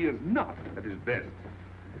so, he is not at his best.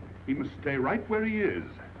 He must stay right where he is.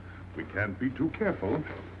 We can't be too careful.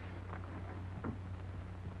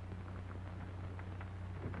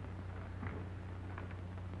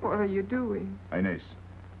 are you doing? Inès,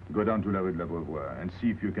 go down to La Rue de l'Abreuvoir and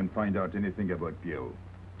see if you can find out anything about Pierrot.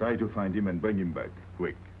 Try to find him and bring him back,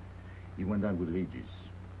 quick. He went down with Regis.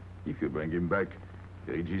 If you bring him back,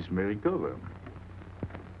 Regis may recover.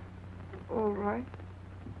 All right.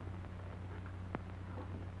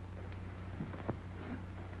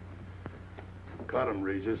 Got him,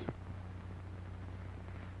 Regis.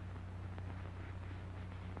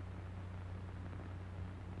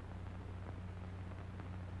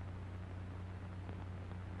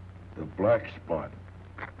 The black spot.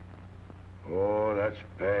 Oh, that's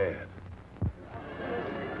bad.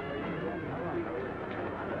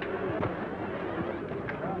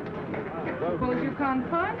 Suppose you can't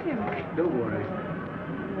find him. Don't worry.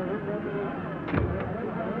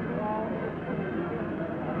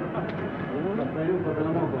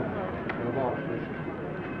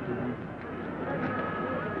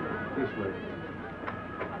 This way.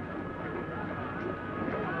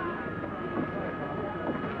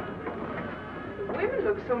 Women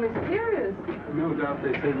look so mysterious. No doubt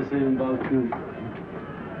they say the same about you.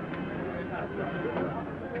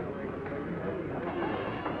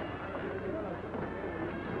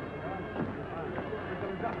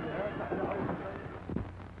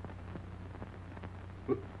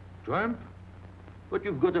 Tramp? But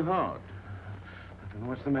you've got a heart. I don't know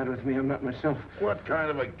what's the matter with me. I'm not myself. What kind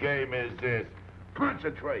of a game is this?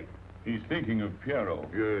 Concentrate. He's thinking of Pierrot.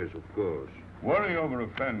 Yes, of course. Worry over a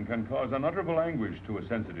friend can cause unutterable anguish to a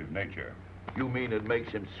sensitive nature. You mean it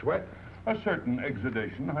makes him sweat? A certain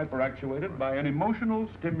exudation hyperactuated by an emotional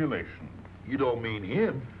stimulation. You don't mean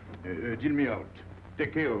him? Deal me out.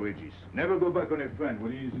 Take care of Regis. Never go back on a friend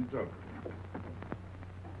when he is in trouble.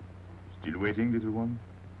 Still waiting, little one?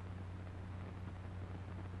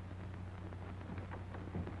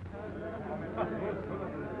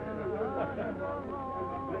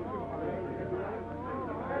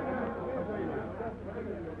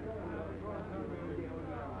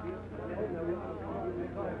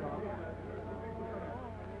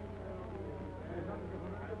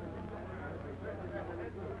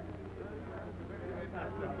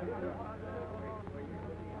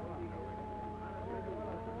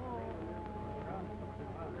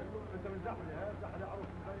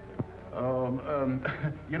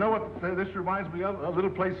 You know what this reminds me of? A little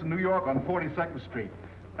place in New York on 42nd Street.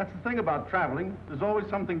 That's the thing about traveling. There's always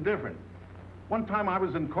something different. One time I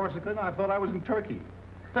was in Corsica and I thought I was in Turkey.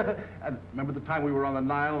 And remember the time we were on the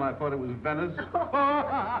Nile and I thought it was Venice?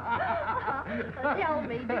 Tell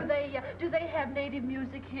me, do they have native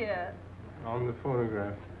music here? On the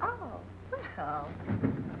phonograph. Oh, well.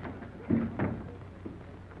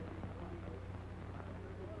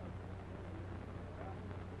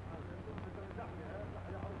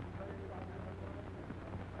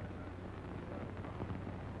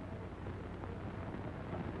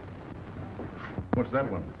 What's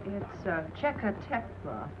that one? It's Cheka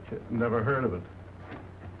Tekla. Never heard of it.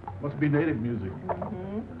 Must be native music.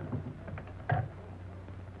 Mm-hmm.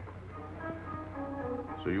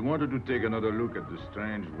 So you wanted to take another look at the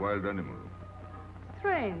strange wild animal.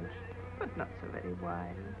 Strange, but not so very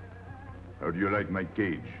wild. How do you like my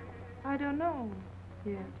cage? I don't know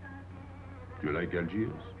yet. Do you like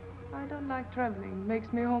Algiers? I don't like traveling.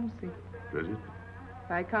 Makes me homesick. Does it?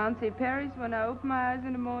 If I can't see Paris when I open my eyes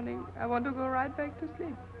in the morning, I want to go right back to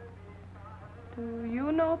sleep. Do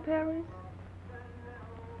you know Paris?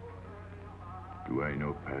 Do I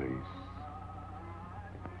know Paris?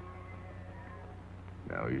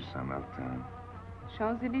 La rue Saint-Martin,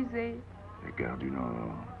 Champs-Élysées, la Gare du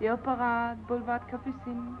Nord, the Opéra, Boulevard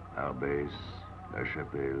Capucine, Arbès, La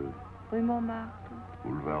Chapelle, Rue Montmartre,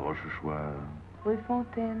 Boulevard Rochechouart, Rue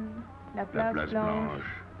Fontaine, la la Place, Place Blanche.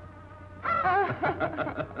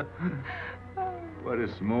 What a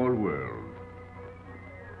small world.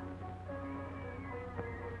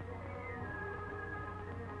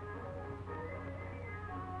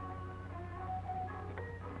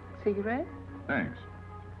 Cigarette? Thanks.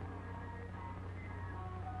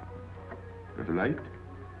 Got a light?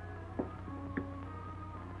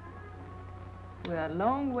 We're a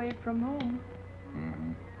long way from home.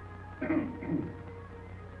 Mm-hmm.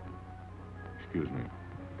 Excuse me.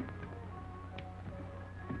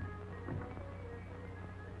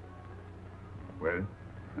 Well?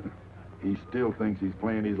 He still thinks he's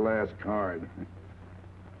playing his last card.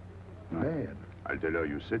 Bad. I'll tell her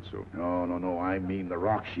you said so. No. I mean the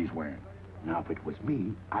rock she's wearing. Now, if it was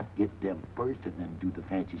me, I'd get them first and then do the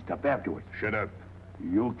fancy stuff afterwards. Shut up.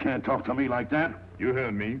 You can't talk to me like that. You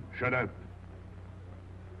heard me. Shut up.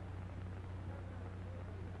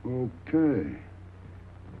 Okay.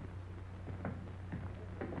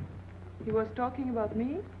 He was talking about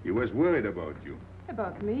me? He was worried about you.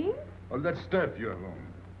 About me? All that stuff you have on.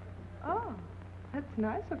 Oh, that's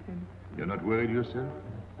nice of him. You're not worried yourself?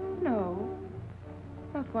 No,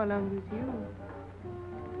 not while I'm with you.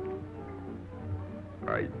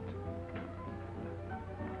 Right.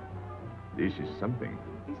 This is something.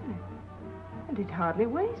 Isn't it? And it hardly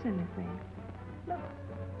weighs anything. Look.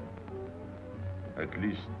 At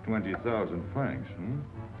least 20,000 francs, hmm?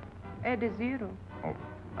 Add a zero. Oh,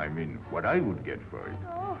 I mean, what I would get for it.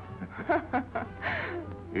 Oh.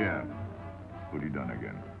 Here, put it on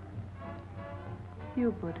again.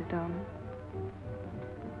 You put it on.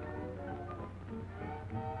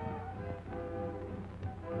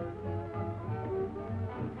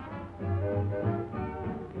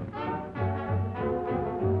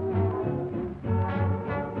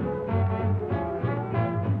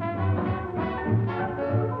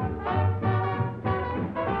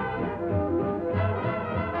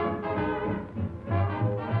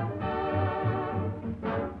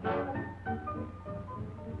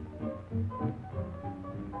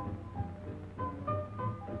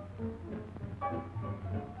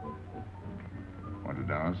 Want to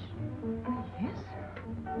dance? Yes.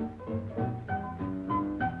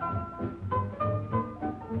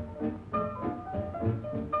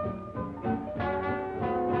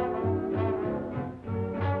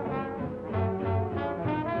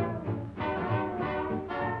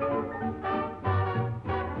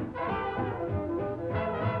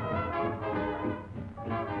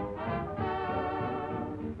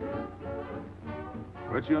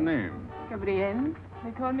 What's your name? Gabrielle.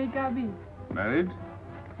 They call me Gabi. Married?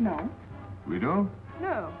 No. Widow?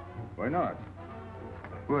 No. Why not?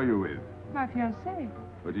 Who are you with? My fiancé.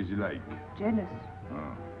 What is he like? Jealous.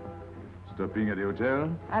 Oh. Stopping at the hotel?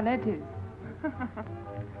 And it is.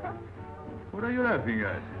 What are you laughing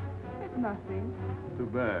at? It's nothing. Too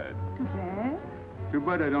bad. Too bad. Too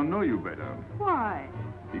bad I don't know you better. Why?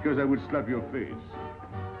 Because I would slap your face.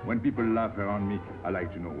 When people laugh around me, I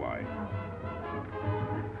like to know why.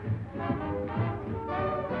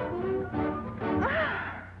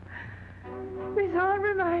 This all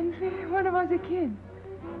reminds me when I was a kid.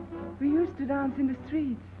 We used to dance in the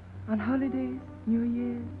streets on holidays, New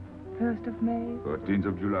Year's, 1st of May. 14th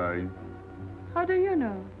of July. How do you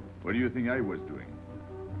know? What do you think I was doing?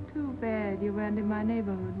 Too bad you weren't in my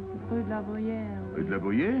neighborhood, Rue de la Bruyère. Rue de la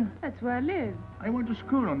Bruyère? That's where I live. I went to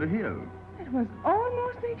school on the hill. It was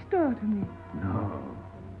almost next door to me. No.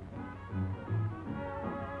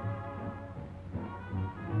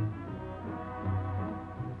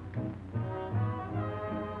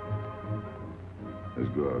 Let's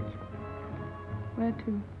go out. Where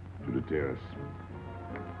to? To the terrace.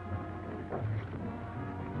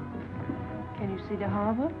 Can you see the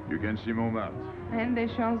harbor? You can see Montmartre. And the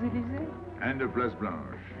Champs-Élysées? And the Place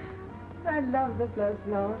Blanche. I love the Place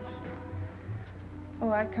Blanche. Oh,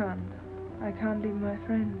 I can't. I can't leave my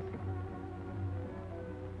friends.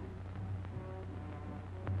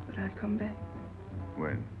 But I'll come back.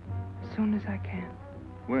 When? As soon as I can.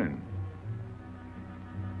 When?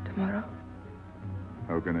 Tomorrow.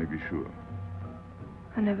 How can I be sure?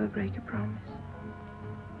 I never break a promise.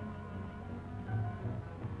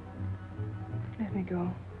 Let me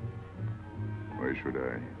go. Why should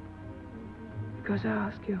I? Because I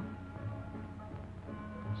ask you.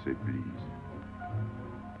 Say please.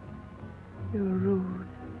 You're rude.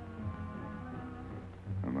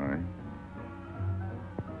 Am I?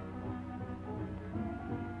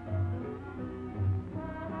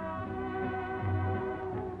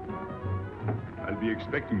 I'll be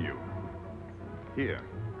expecting you. Here.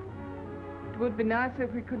 It would be nice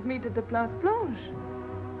if we could meet at the Place Blanche.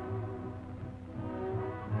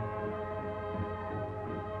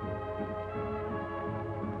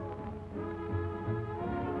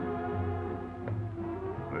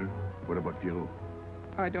 Well, what about Pierrot?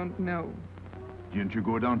 I don't know. Didn't you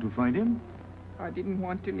go down to find him? I didn't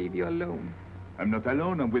want to leave you alone. I'm not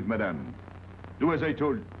alone, I'm with Madame. Do as I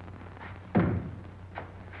told.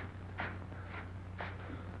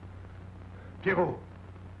 Pierrot.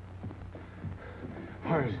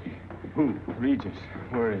 Where is he? Who? Regis.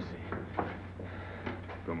 Where is he?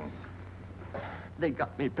 Come on. They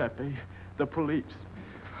got me, Pepe. The police.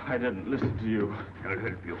 I didn't listen to you. I'll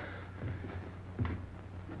help you.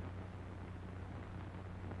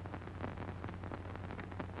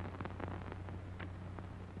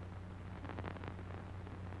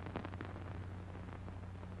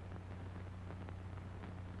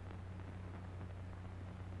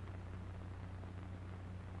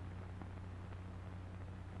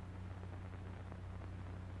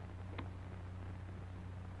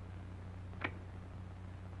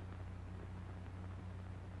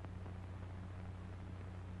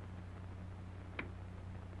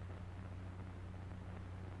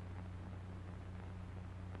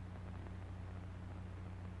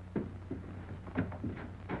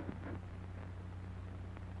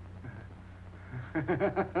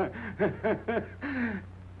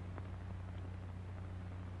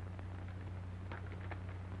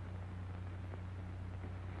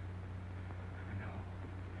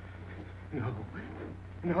 No.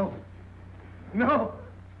 No. No.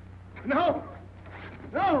 No.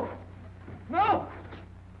 No. No.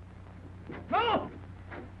 No.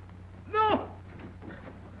 No.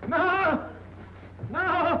 No.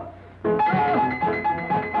 No.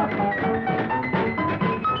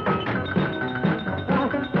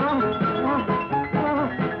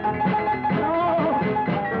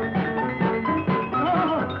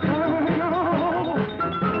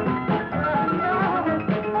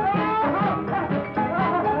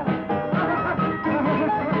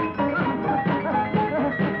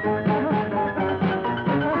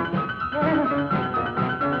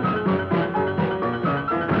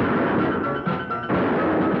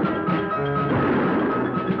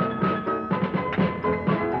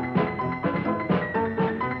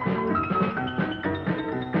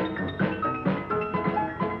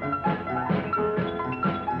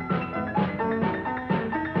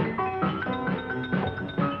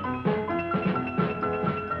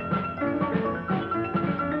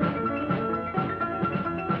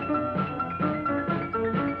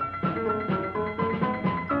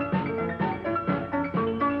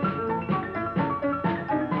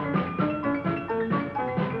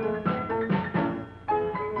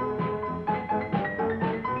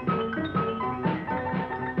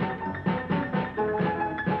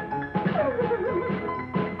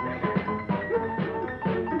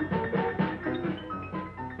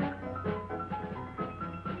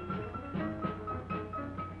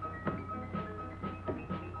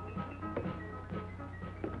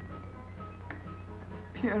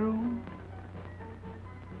 Pierrot,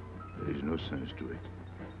 There is no sense to it.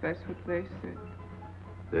 that's what they said.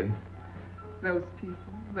 They? Those people,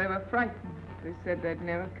 they were frightened. They said they'd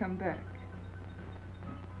never come back.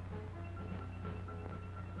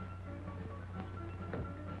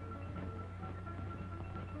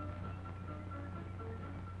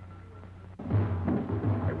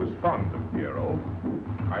 I was fond of Pierrot.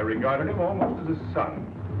 I regarded him almost as a son.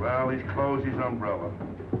 Well, he's closed his umbrella.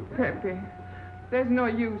 Pepe, there's no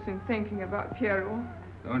use in thinking about Pierrot.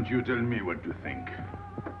 Don't you tell me what to think.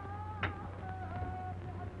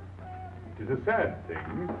 It is a sad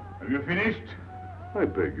thing. Have you finished? I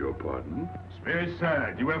beg your pardon. It's very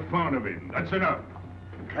sad. You were fond of him. That's enough.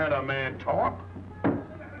 Can't a man talk?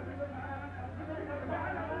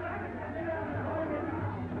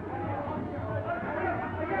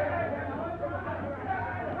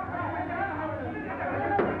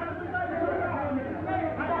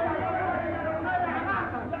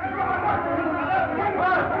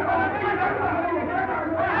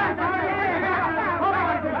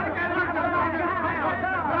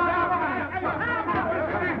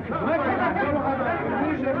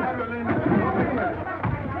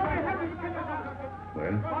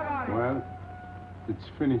 Well, it's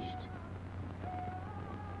finished.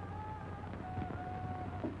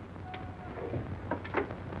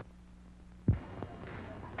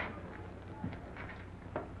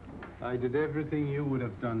 I did everything you would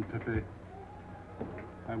have done, Pépé.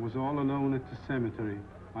 I was all alone at the cemetery.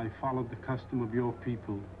 I followed the custom of your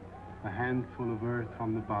people, a handful of earth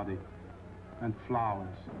on the body, and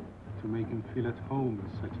flowers to make him feel at home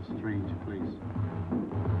in such a strange place.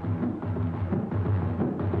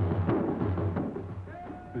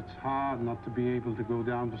 It's hard not to be able to go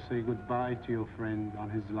down to say goodbye to your friend on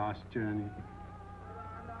his last journey.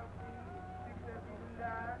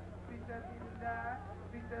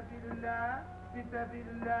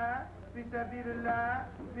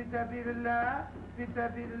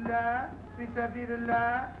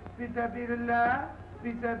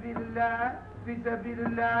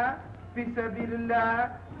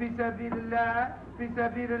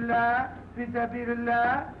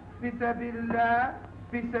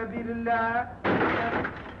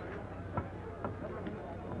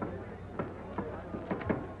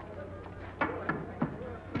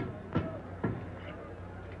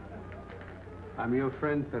 I'm your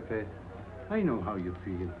friend, Pépé. I know how you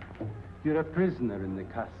feel. You're a prisoner in the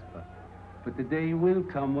Casbah. But the day will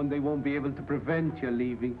come when they won't be able to prevent your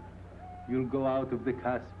leaving. You'll go out of the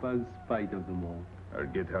Casbah in spite of them all. I'll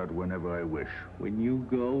get out whenever I wish. When you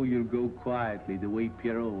go, you'll go quietly, the way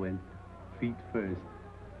Pierrot went. Feet first.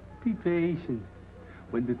 Be patient.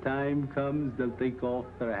 When the time comes, they'll take off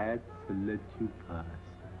their hats and let you pass.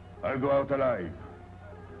 I'll go out alive.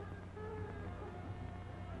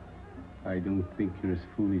 I don't think you're as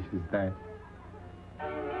foolish as that.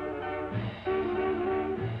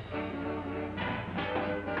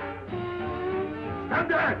 Stand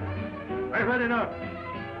there! I've had enough.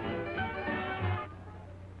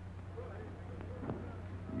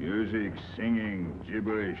 Music, singing,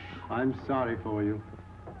 gibberish. I'm sorry for you.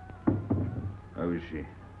 How is she?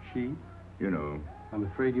 She? You know. I'm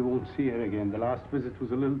afraid you won't see her again. The last visit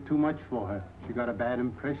was a little too much for her. She got a bad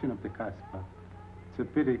impression of the Casbah. It's a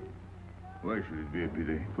pity. Why should it be a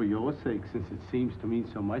pity? For your sake, since it seems to mean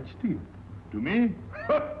so much to you. To me?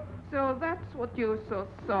 So that's what you're so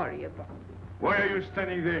sorry about. Why are you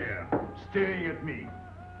standing there, staring at me?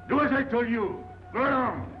 Do as I told you. Go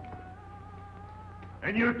on.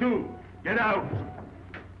 And you too, get out.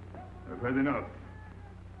 I've had enough.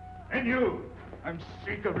 And you, I'm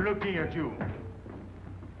sick of looking at you.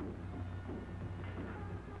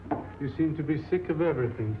 You seem to be sick of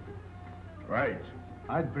everything. Right.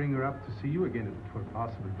 I'd bring her up to see you again if it were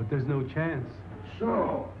possible, but there's no chance.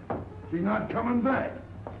 So, she's not coming back.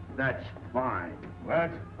 That's fine.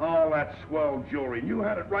 What? All that swell jewelry. You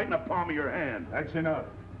had it right in the palm of your hand. That's enough.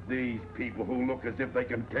 These people who look as if they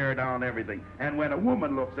can tear down everything. And when a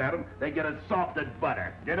woman looks at them, they get as soft as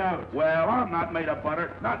butter. Get out. Well, I'm not made of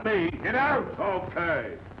butter. Not me. Get out.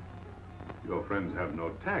 Okay. Your friends have no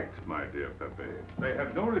tact, my dear Pépé. They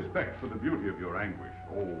have no respect for the beauty of your anguish.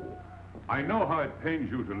 Oh, I know how it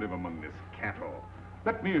pains you to live among this cattle.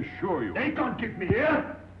 Let me assure you... They can't keep me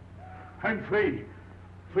here. I'm free.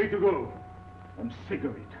 Free to go. I'm sick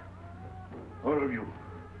of it. All of you.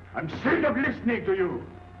 I'm sick of listening to you.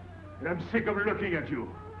 And I'm sick of looking at you.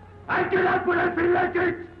 I get out when I feel like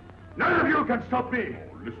it. None of you can stop me.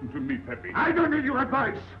 Oh, listen to me, Pépé. I don't need your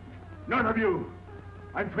advice. None of you.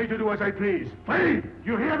 I'm free to do as I please. Free!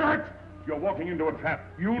 You hear that? You're walking into a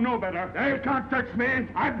trap. You know better. They can't touch me.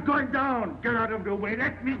 I'm going down. Get out of the way.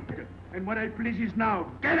 Let me... And what I please is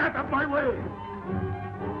now. Get out of my way!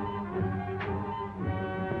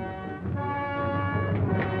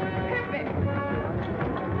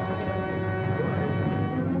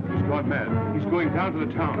 He's gone mad. He's going down to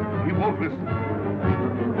the town. He won't listen.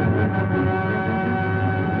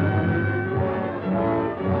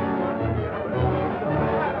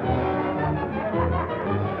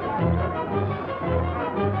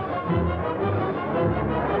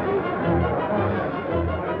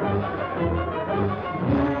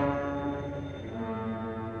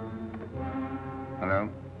 Hello?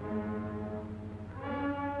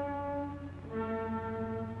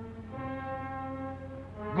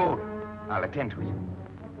 Good. I'll attend to it.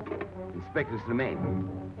 Inspector Slimane.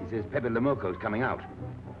 He says Pépé le Moko is coming out.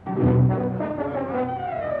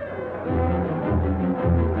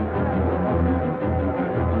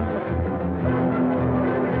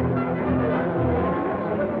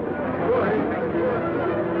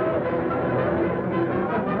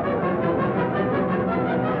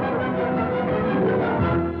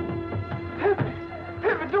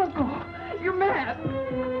 Pépé, don't go. You're mad.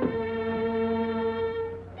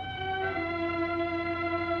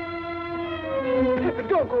 Pépé,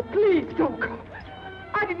 don't go. Please, don't go.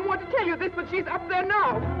 I didn't want to tell you this, but she's up there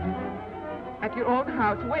now. At your own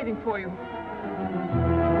house, waiting for you.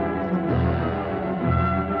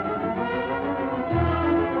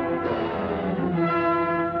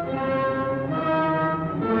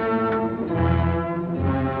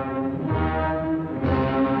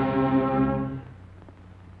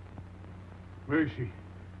 Where is she?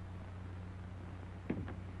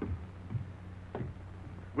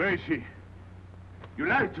 Where is she? You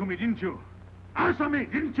lied to me, didn't you? Answer me,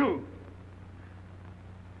 didn't you?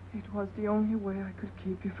 It was the only way I could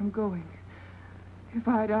keep you from going. If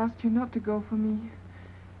I had asked you not to go for me,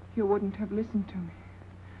 you wouldn't have listened to me.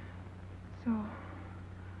 So...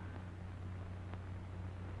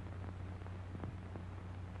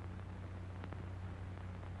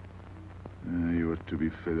 You ought to be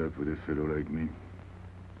fed up with a fellow like me.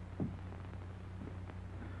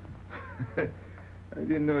 I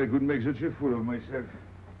didn't know I could make such a fool of myself.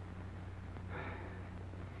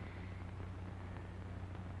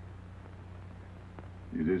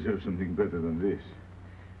 You deserve something better than this.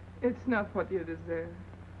 It's not what you deserve.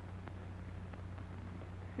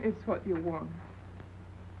 It's what you want.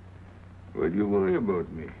 Why do you worry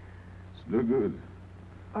about me? It's no good.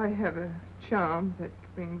 I have a charm that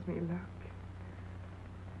brings me luck.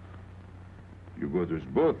 You got us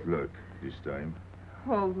both luck this time.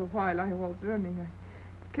 All the while I was running,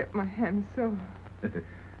 I kept my hands so...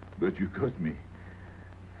 But you caught me.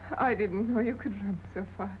 I didn't know you could run so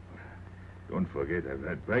fast. Don't forget I've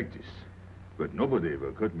had practice. But nobody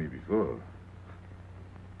ever caught me before.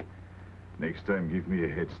 Next time, give me a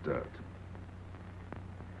head start.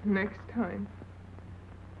 Next time.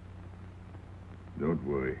 Don't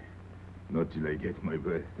worry. Not till I get my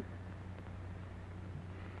breath.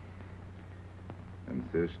 I'm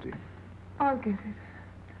thirsty. I'll get it.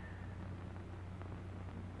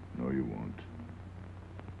 No, you won't.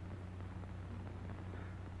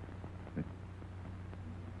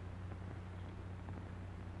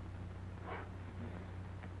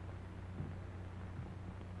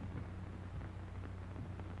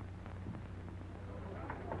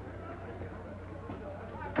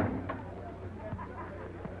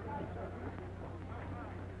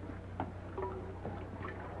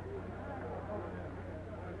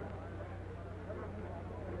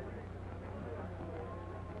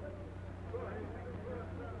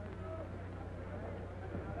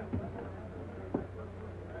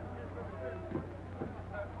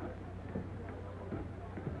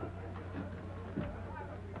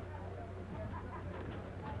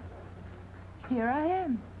 Here I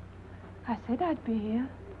am. I said I'd be here.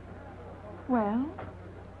 Well,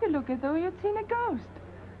 you look as though you'd seen a ghost.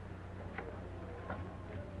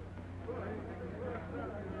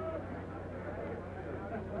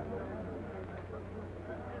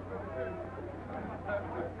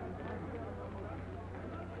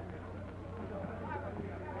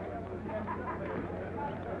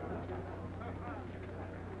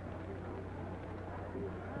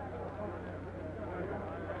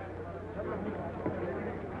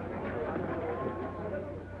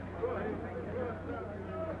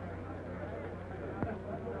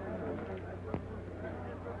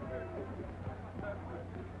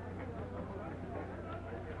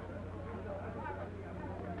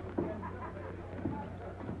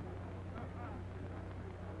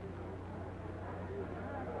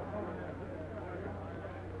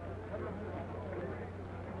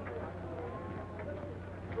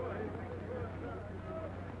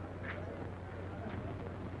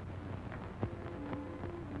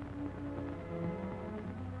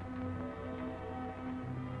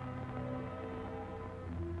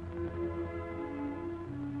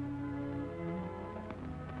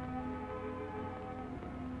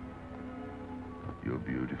 You're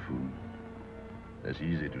beautiful. That's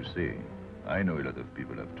easy to say. I know a lot of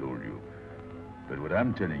people have told you. But what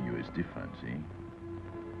I'm telling you is different, see?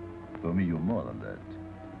 For me, you're more than that.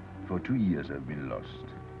 For 2 years, I've been lost,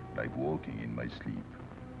 like walking in my sleep.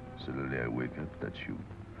 Suddenly, I wake up, that's you.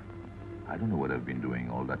 I don't know what I've been doing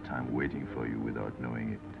all that time waiting for you without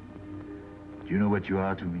knowing it. Do you know what you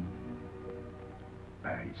are to me?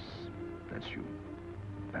 Paris. That's you.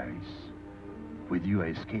 Paris. With you, I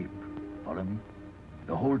escape. Follow me?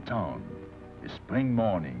 The whole town. A spring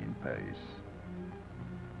morning in Paris.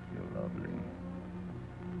 You're lovely.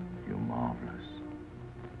 You're marvelous.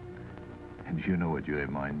 And you know what you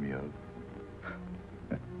remind me of?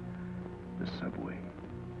 The subway.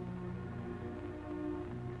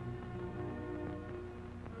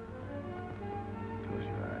 Close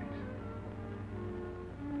your eyes.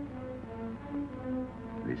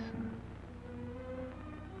 Listen.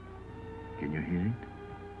 Can you hear it?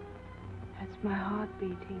 That's my heart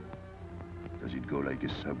beating. Does it go like a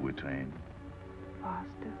subway train?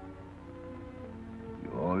 Faster.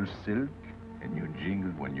 You're all silk, and you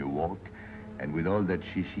jingle when you walk, and with all that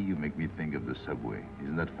shishi, you make me think of the subway.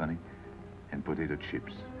 Isn't that funny? And potato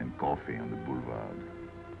chips, and coffee on the boulevard.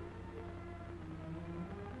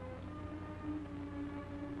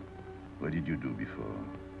 What did you do before?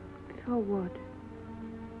 Before what?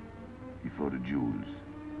 Before the jewels.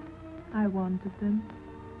 I wanted them.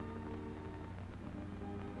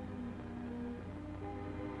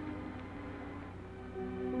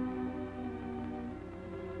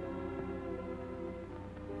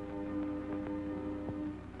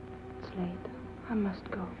 It's late. I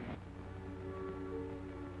must go.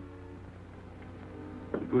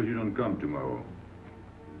 Suppose you don't come tomorrow.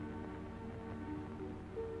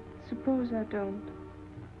 Suppose I don't.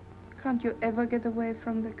 Can't you ever get away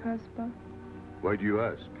from the Casbah? Why do you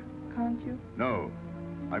ask? Can't you? No.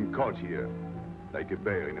 I'm caught here, like a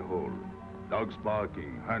bear in a hole. Dogs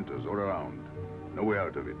barking, hunters all around. No way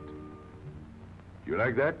out of it. You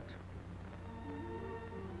like that?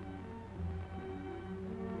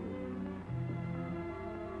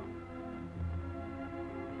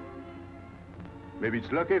 Maybe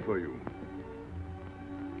it's lucky for you.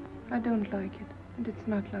 I don't like it, and it's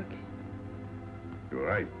not lucky. You're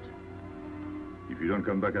right. If you don't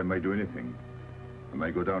come back, I might do anything. I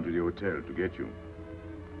might go down to the hotel to get you.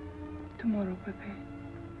 Tomorrow, Pépé.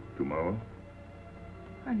 Tomorrow?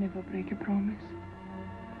 I never break a promise.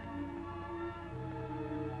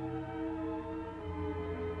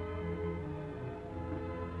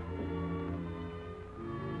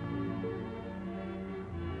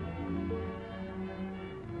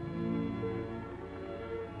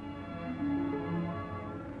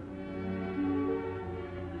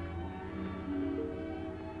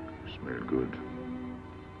 Smell good.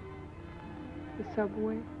 The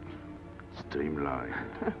subway? Streamlined.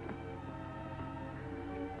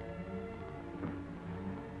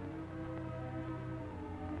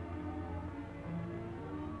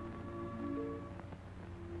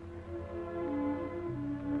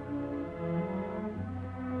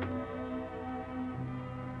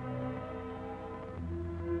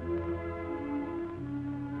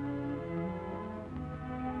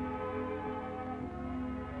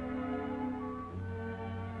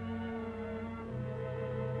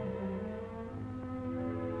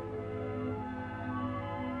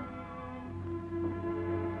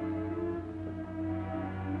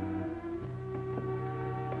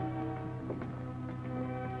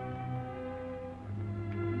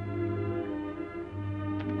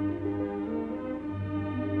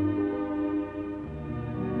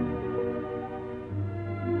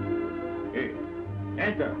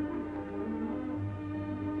 Enter.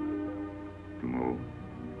 Tomorrow,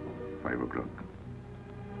 5 o'clock.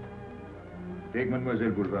 Take Mademoiselle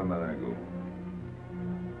Boulevard Marengo.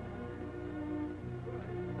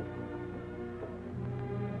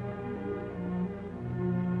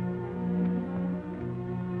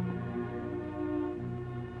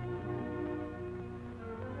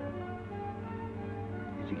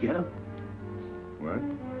 Did you get him?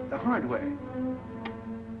 What? The hardware.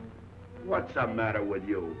 What's the matter with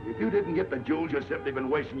you? If you didn't get the jewels, you've simply been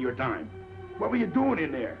wasting your time. What were you doing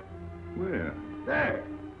in there? Where? There.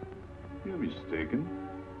 You're mistaken.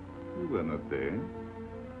 We were not there.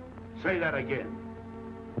 Say that again.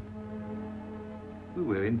 We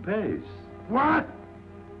were in Paris. What?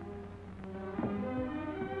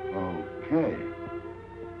 Okay.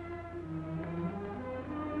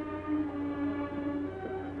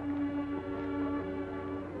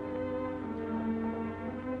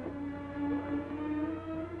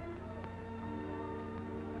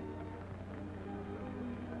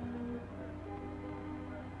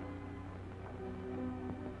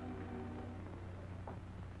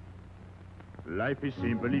 Life is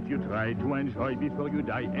simple if you try to enjoy before you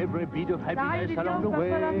die every bit of happiness along the way.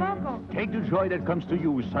 Take the joy that comes to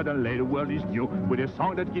you. Suddenly the world is new with a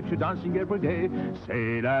song that keeps you dancing every day.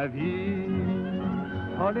 C'est la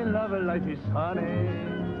vie. Fall in love and life is sunny.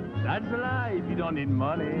 That's life, you don't need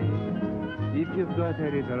money. If you've got a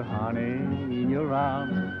little honey in your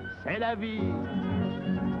arms, c'est la vie.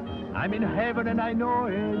 I'm in heaven and I know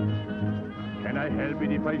it. Can I help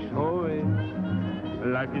it if I show it?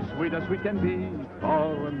 Life is sweet as sweet can be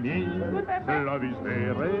for me. Love is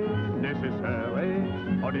very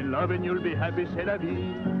necessary. Fall in love and you'll be happy, c'est la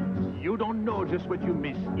vie. You don't know just what you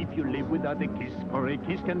miss if you live without a kiss. For a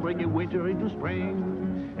kiss can bring a winter into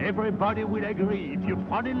spring. Everybody will agree. If you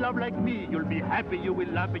fall in love like me, you'll be happy, you will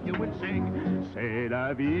laugh and you will sing. C'est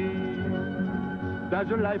la vie. That's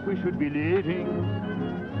the life we should be leading.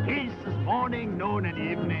 Kiss morning, noon and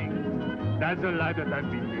evening. That's the life that I've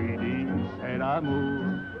been leading. C'est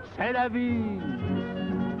l'amour, c'est la vie.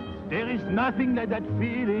 There is nothing like that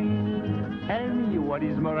feeling. Tell me what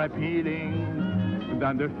is more appealing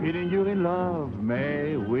than the feeling you're in love,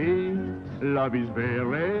 mais oui. Love is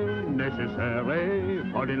very necessary.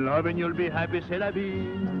 Fall in love and you'll be happy, c'est la vie.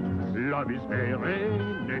 Love is very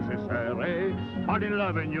necessary. Fall in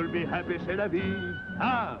love and you'll be happy, c'est la vie.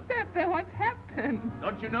 Ah! Pepe, what's happened?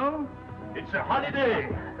 Don't you know? It's a holiday.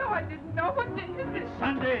 No, I didn't know. What day is it? It's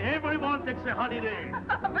Sunday. Everyone takes a holiday.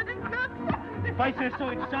 But it's not Sunday. If I say so,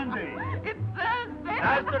 it's Sunday. It's Thursday.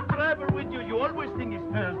 That's the trouble with you. You always think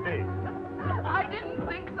it's Thursday. I didn't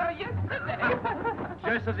think so yesterday.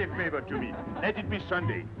 Just as a favor to me, let it be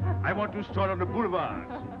Sunday. I want to stroll on the boulevards.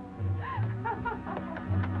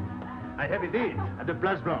 I have a date at the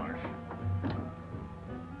Place Blanche.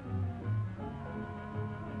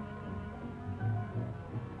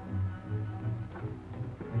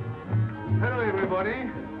 Hello, everybody.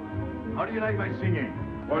 How do you like my singing?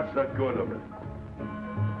 What's the good of it?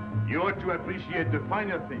 You ought to appreciate the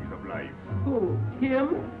finer things of life. Who?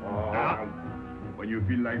 Him? Ah, when you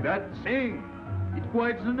feel like that, sing. It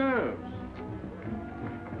quiets the nerves.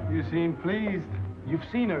 You seem pleased. You've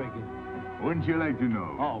seen her again. Wouldn't you like to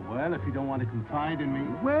know? Oh, well, if you don't want to confide in me.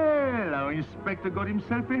 Well, our inspector got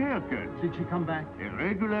himself a haircut. Did she come back? A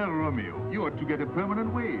regular Romeo. You ought to get a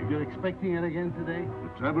permanent wave. You're expecting it again today? The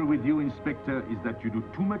trouble with you, Inspector, is that you do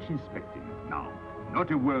too much inspecting. Now, not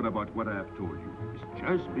a word about what I have told you. It's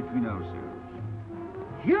just between ourselves.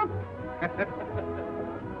 Yep.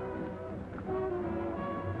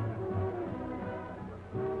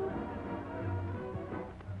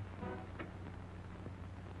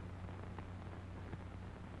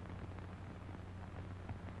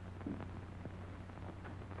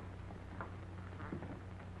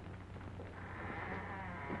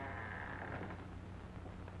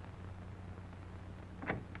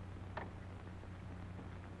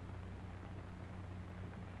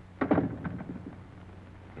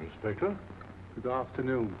 Inspector. Good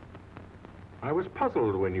afternoon. I was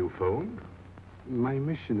puzzled when you phoned. My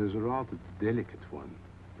mission is a rather delicate one,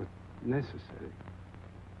 but necessary.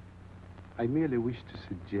 I merely wish to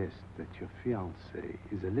suggest that your fiancé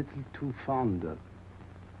is a little too fond of,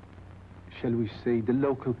 shall we say, the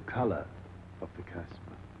local color of the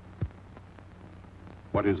Casbah.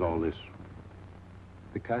 What is all this?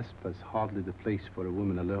 The Casbah is hardly the place for a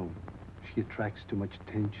woman alone. She attracts too much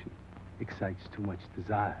attention, excites too much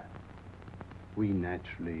desire. We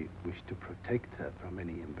naturally wish to protect her from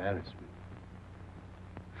any embarrassment.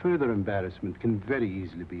 Further embarrassment can very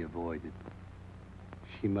easily be avoided.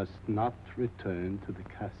 She must not return to the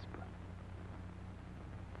Casbah.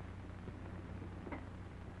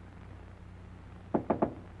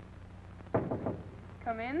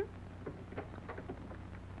 Come in.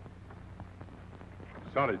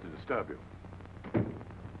 Sorry to disturb you.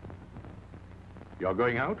 You're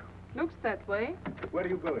going out? Looks that way. Where are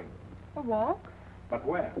you going? A walk. But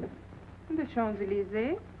where? In the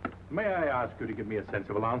Champs-Élysées. May I ask you to give me a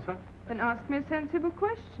sensible answer? Then ask me a sensible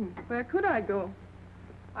question. Where could I go?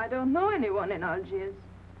 I don't know anyone in Algiers.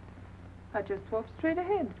 I just walk straight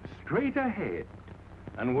ahead. Straight ahead.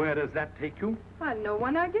 And where does that take you? I'll know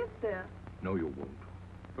when I get there. No, you won't.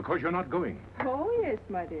 Because you're not going. Oh, yes,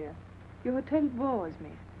 my dear. Your hotel bores me.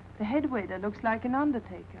 The head waiter looks like an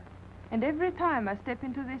undertaker. And every time I step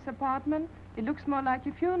into this apartment, it looks more like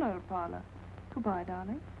a funeral parlor. Goodbye,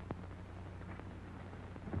 darling.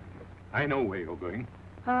 I know where you're going.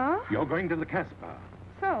 Huh? You're going to the Casbah.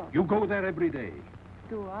 So? You go there every day.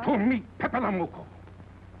 Do I? To meet Pépé le Moko.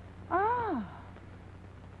 Ah.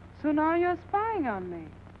 So now you're spying on me.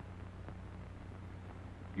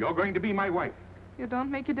 You're going to be my wife. You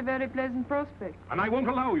don't make it a very pleasant prospect. And I won't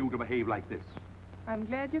allow you to behave like this. I'm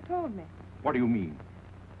glad you told me. What do you mean?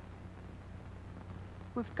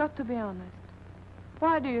 We've got to be honest.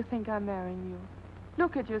 Why do you think I'm marrying you?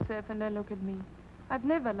 Look at yourself and then look at me. I've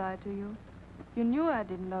never lied to you. You knew I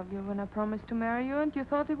didn't love you when I promised to marry you, and you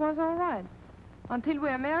thought it was all right. Until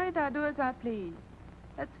we're married, I do as I please.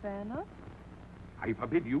 That's fair enough. I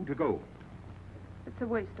forbid you to go. It's a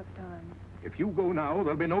waste of time. If you go now,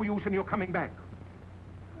 there'll be no use in your coming back.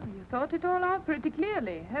 Oh, you thought it all out pretty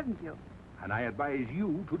clearly, haven't you? And I advise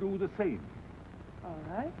you to do the same. All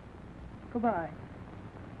right. Goodbye.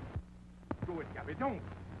 Do it, Gabby, don't.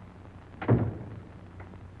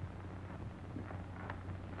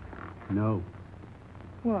 No,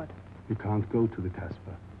 What? you can't go to the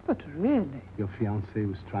Casbah. But really? Your fiancé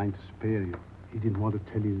was trying to spare you. He didn't want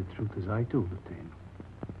to tell you the truth as I told it to him.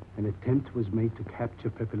 An attempt was made to capture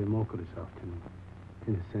Pépé le Moko this afternoon.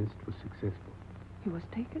 In a sense, it was successful. He was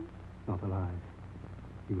taken? Not alive.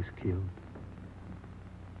 He was killed.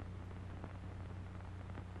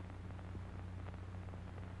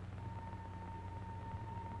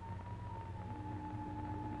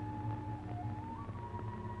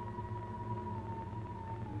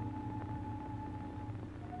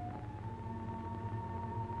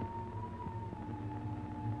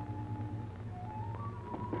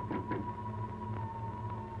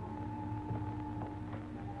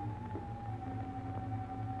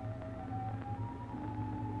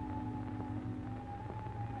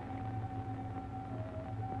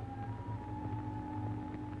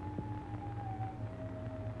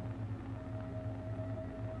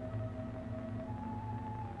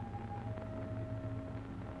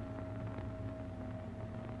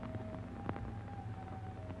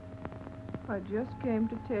 I just came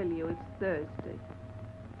to tell you it's Thursday.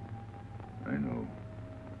 I know.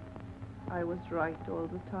 I was right all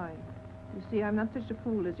the time. You see, I'm not such a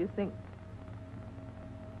fool as you think.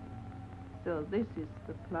 So this is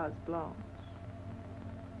the Place Blanche.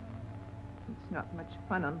 It's not much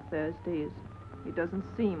fun on Thursdays. It doesn't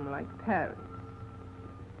seem like Paris.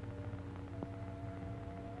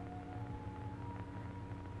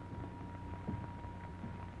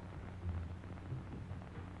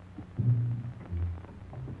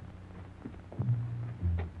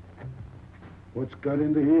 What's got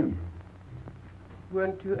into him?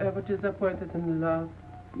 Weren't you ever disappointed in love?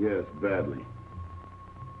 Yes, badly.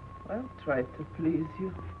 I'll try to please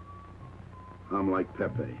you. I'm like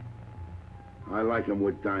Pepe. I like him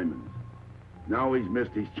with diamonds. Now he's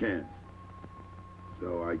missed his chance.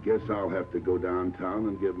 So I guess I'll have to go downtown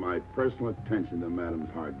and give my personal attention to Madame's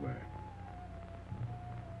hardware.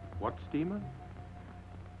 What steamer?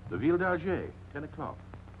 The Ville d'Alger, 10 o'clock.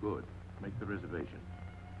 Good. Make the reservation.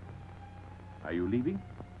 Are you leaving?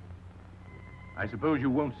 I suppose you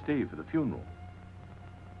won't stay for the funeral.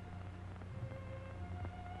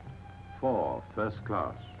 4, first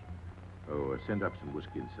class. Oh, send up some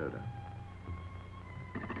whiskey and soda.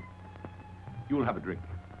 You'll have a drink.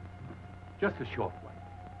 Just a short one.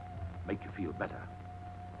 Make you feel better.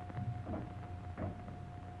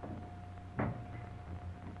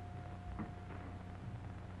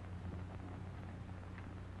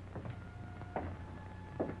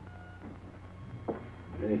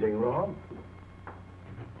 Anything wrong?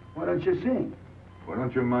 Why don't you sing? Why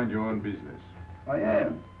don't you mind your own business? I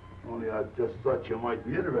am. Only I just thought you might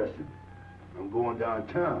be interested. I'm going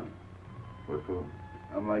downtown. What for?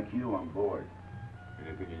 I'm like you, I'm bored.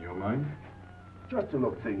 Anything in your mind? Just to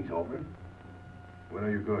look things over. When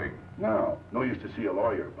are you going? No. No use to see a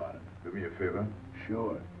lawyer about it. Do me a favor.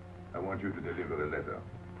 Sure. I want you to deliver a letter.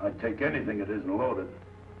 I'd take anything that isn't loaded.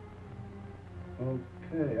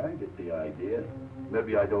 Okay, I get the idea.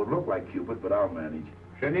 Maybe I don't look like Cupid, but I'll manage.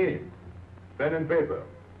 Hedy, pen and paper.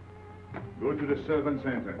 Go to the servant's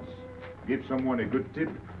entrance. Give someone a good tip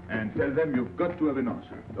and tell them you've got to have an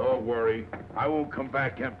answer. Don't worry. I won't come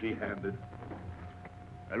back empty-handed.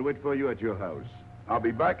 I'll wait for you at your house. I'll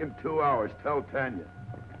be back in 2 hours. Tell Tanya.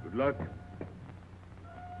 Good luck.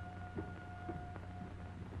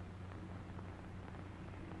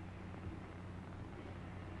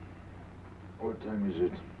 What time is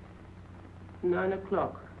it? 9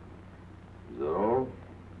 o'clock. Is that all?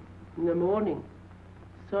 In the morning.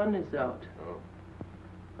 Sun is out. Oh.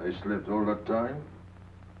 I slept all that time?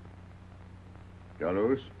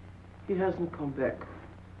 Carlos? He hasn't come back.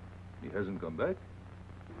 He hasn't come back?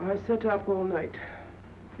 I sat up all night.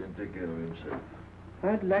 He can take care of himself.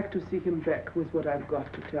 I'd like to see him back with what I've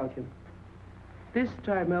got to tell him. This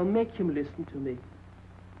time I'll make him listen to me.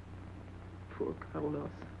 Poor Carlos.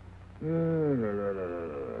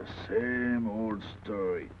 Same old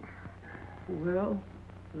story. Well,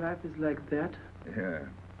 life is like that. Yeah.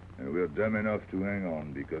 And we're dumb enough to hang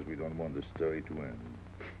on because we don't want the story to end.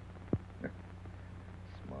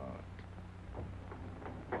 Smart.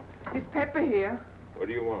 Is Pepper here? What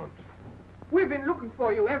do you want? We've been looking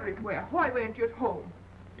for you everywhere. Why weren't you at home?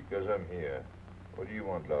 Because I'm here. What do you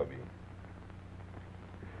want, Lobby?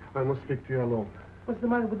 I must speak to you alone. What's the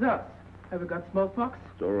matter with us? Have we got smallpox?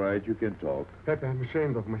 It's all right. You can talk. Pepe, I'm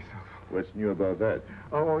ashamed of myself. What's new about that?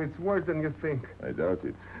 Oh, it's worse than you think. I doubt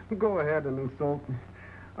it. Go ahead and insult me.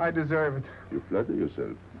 I deserve it. You flatter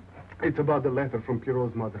yourself. It's about the letter from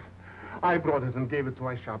Pierrot's mother. I brought it and gave it to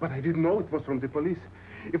Aisha, but I didn't know it was from the police.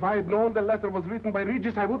 If I had known the letter was written by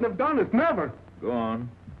Regis, I wouldn't have done it. Never. Go on.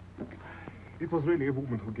 It was really a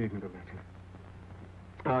woman who gave me the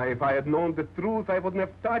letter. If I had known the truth, I wouldn't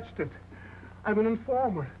have touched it. I'm an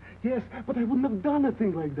informer. Yes, but I wouldn't have done a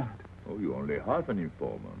thing like that. Oh, you're only half an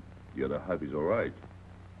informer. The other half is all right.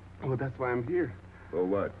 Oh, that's why I'm here. For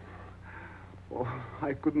what? Oh,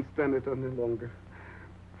 I couldn't stand it any longer.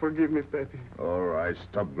 Forgive me, Pepe. All right,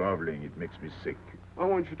 stop groveling. It makes me sick. I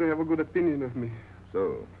want you to have a good opinion of me.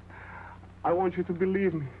 So? I want you to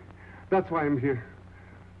believe me. That's why I'm here.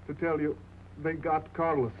 To tell you, they got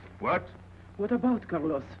Carlos. What? What about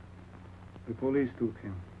Carlos? The police took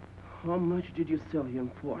him. How much did you sell him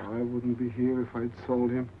for? I wouldn't be here if I'd sold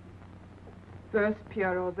him. First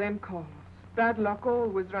Pierrot, then Carlos. Bad luck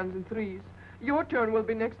always runs in threes. Your turn will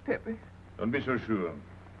be next, Pepe. Don't be so sure.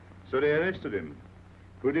 So they arrested him.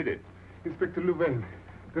 Who did it? Inspector Louvain.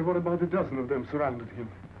 There were about a dozen of them surrounded him.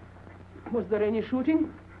 Was there any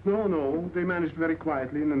shooting? No. They managed very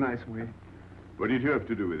quietly in a nice way. What did you have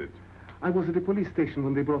to do with it? I was at the police station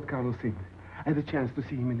when they brought Carlos in. I had a chance to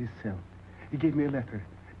see him in his cell. He gave me a letter,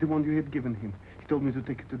 the one you had given him. He told me to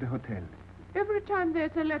take it to the hotel. Every time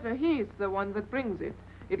there's a letter, he's the one that brings it.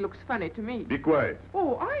 It looks funny to me. Be quiet.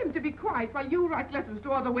 Oh, I am to be quiet while you write letters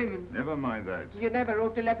to other women. Never mind that. You never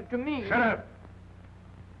wrote a letter to me. Shut up!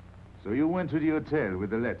 So you went to the hotel with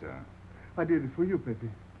the letter. I did it for you, Pepe.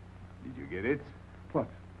 Did you get it? What?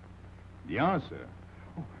 The answer.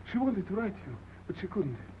 Oh, she wanted to write you, but she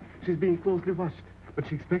couldn't. She's being closely watched, but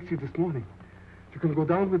she expects you this morning. You can go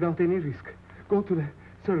down without any risk. Go to the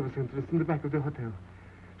service entrance in the back of the hotel.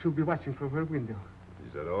 She'll be watching from her window.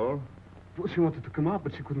 Is that all? Well, she wanted to come out,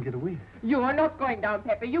 but she couldn't get away. You are not going down,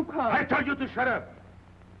 Pepe. You can't. I told you to shut up!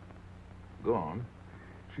 Go on.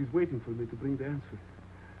 She's waiting for me to bring the answer.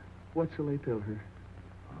 What shall I tell her?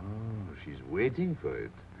 Oh, she's waiting for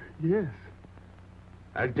it. Yes.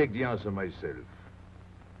 I'll take the answer myself.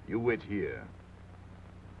 You wait here.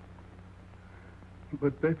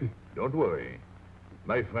 But, Pepe... Don't worry.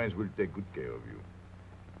 My friends will take good care of you.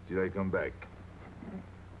 Till I come back.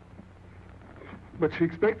 But she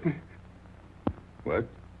expects me. What?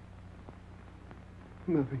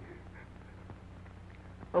 Nothing.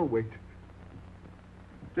 I'll wait.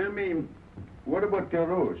 Tell me, what about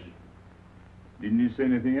Carlos? Didn't he say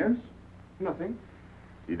anything else? Nothing.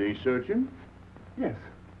 Did they search him? Yes.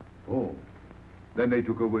 Oh. Then they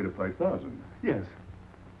took away the 5,000. Yes.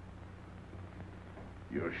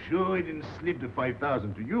 You're sure he didn't slip the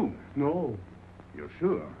 5,000 to you? No. You're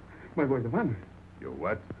sure? My boy, the one. You're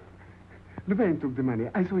what? Louvain took the money.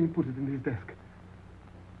 I saw him put it in his desk.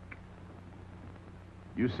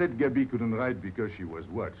 You said Gabi couldn't write because she was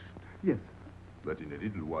watched. Yes. But in a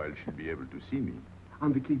little while, she'll be able to see me.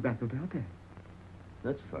 On the key back of the hotel.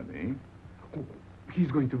 That's funny. Oh,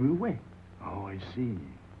 he's going to be away. Oh, I see.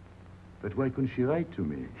 But why couldn't she write to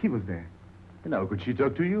me? He was there. And how could she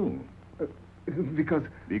talk to you? Because...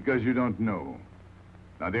 Because you don't know.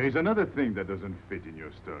 Now, there is another thing that doesn't fit in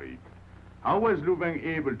your story. How was Louvain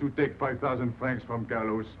able to take 5,000 francs from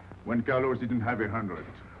Carlos when Carlos didn't have 100?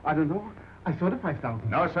 I don't know. I saw the 5,000.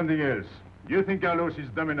 Now something else. Do you think Carlos is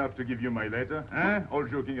dumb enough to give you my letter? Eh? All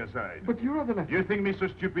joking aside. But you wrote the letter. You think me so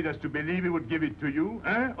stupid as to believe he would give it to you?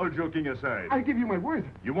 Eh? All joking aside. I give you my word.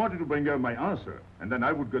 You wanted to bring her my answer, and then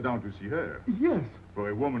I would go down to see her. Yes. For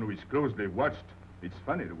a woman who is closely watched, it's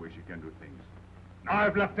funny the way she can do things. Now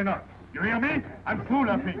I've laughed enough. You hear me? I'm through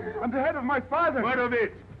laughing. I'm the head of my father. Word of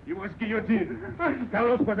it. He was guillotined.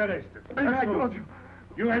 Carlos was arrested. I told you.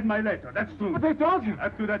 You read my letter, that's true. But I told you.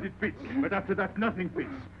 Up to that it fits, but after that nothing fits.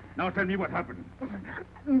 Now tell me what happened.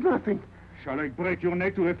 Nothing. Shall I break your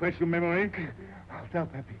neck to refresh your memory? I'll tell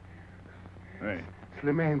Pepe. Hey.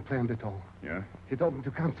 Slimane planned it all. Yeah? He told me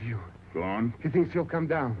to come to you. Go on. He thinks you'll come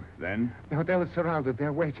down. Then? The hotel is surrounded.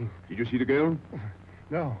 They're waiting. Did you see the girl?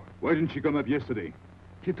 No. Why didn't she come up yesterday?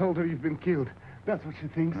 He told her you've been killed. That's what she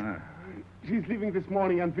thinks. She's leaving this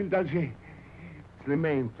morning on Ville d'Alger.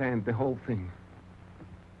 Slimane planned the whole thing.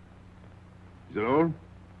 Is that all?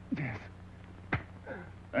 Yes.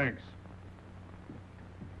 Thanks.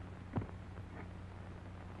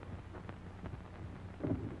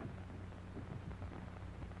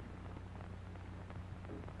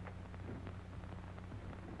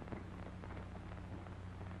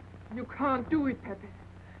 You can't do it, Pepe.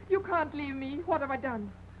 You can't leave me. What have I done?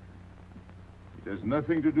 It has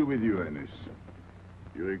nothing to do with you, Ines.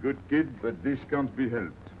 You're a good kid, but this can't be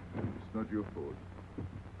helped. It's not your fault.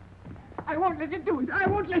 I won't let you do it. I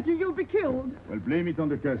won't let you. You'll be killed. Well, blame it on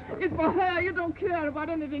the Casbah. It's for her. You don't care about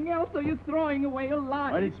anything else, so you're throwing away your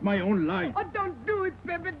life. Well, it's my own life. Oh, don't do it,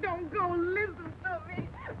 Pepe. Don't go. Listen to me.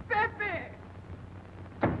 Pepe!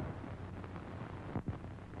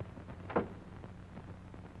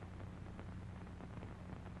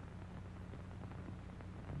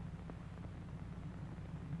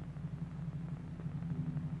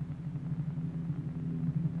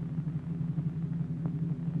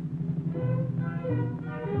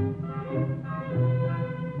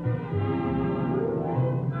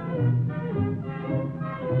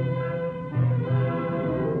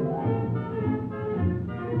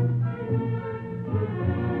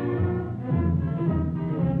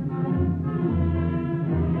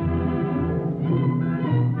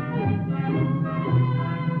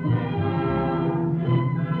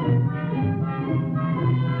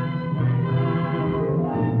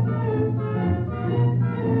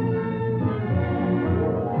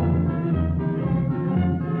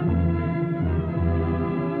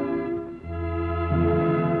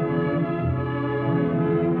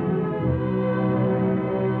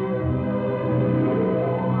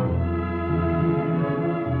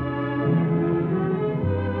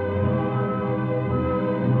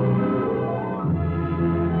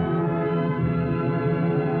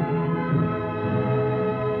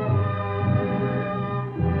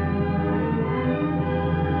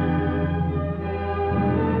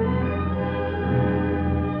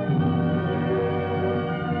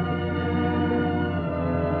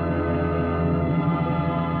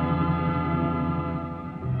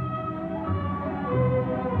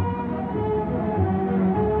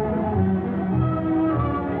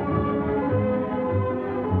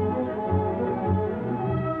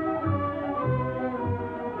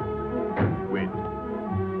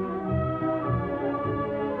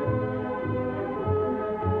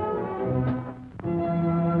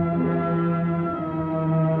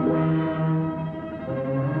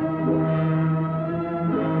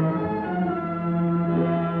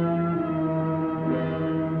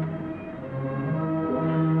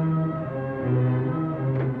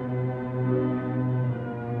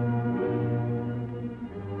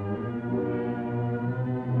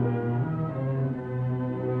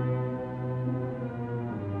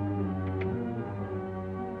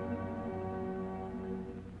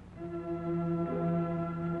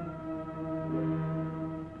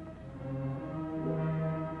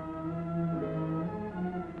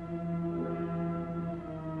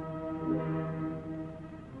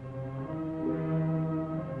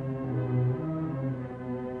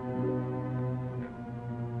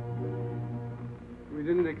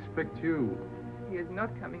 expect you. He is not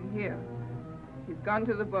coming here. He's gone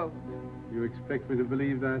to the boat. You expect me to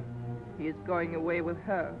believe that? He is going away with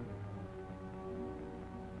her.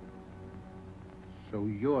 So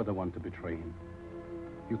you're the one to betray him.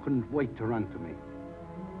 You couldn't wait to run to me.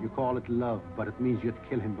 You call it love, but it means you'd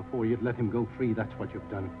kill him before you'd let him go free. That's what you've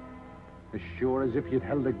done. As sure as if you'd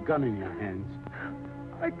held a gun in your hands.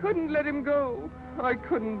 I couldn't let him go. I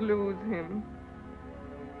couldn't lose him.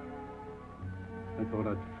 I thought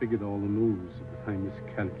I'd figured all the moves, but I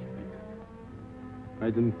miscalculated. I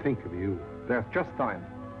didn't think of you. There's just time.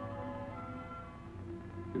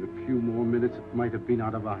 In a few more minutes, it might have been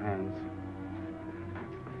out of our hands.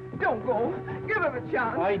 Don't go. Give him a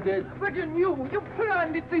chance. I did. But you knew. You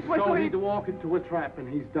planned it this way. So he'd walk into a trap, and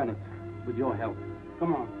he's done it. With your help.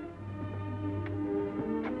 Come on.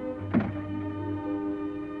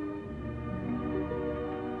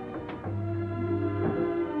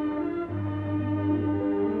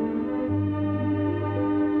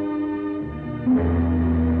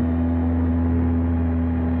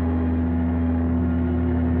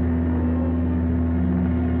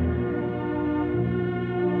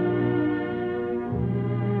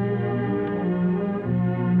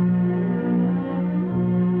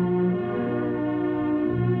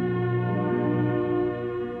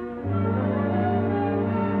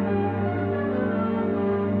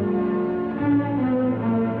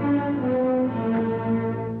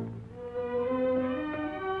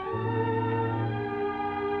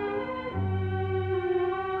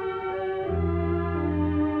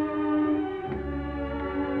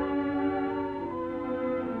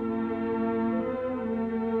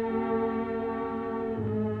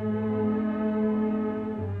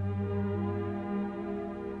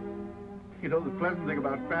 You know, the pleasant thing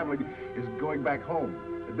about traveling is going back home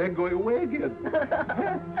and then going away again.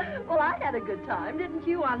 Well, I had a good time, didn't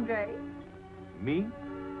you, Andre? Me?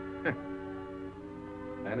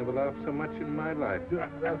 I never laughed so much in my life.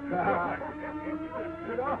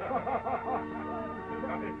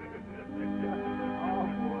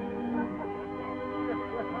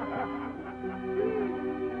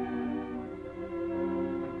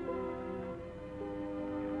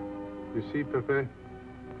 You see, Pépé,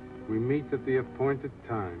 we meet at the appointed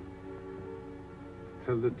time. To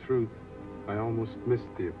tell the truth, I almost missed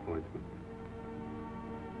the appointment.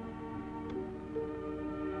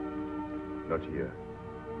 Not here.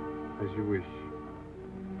 As you wish.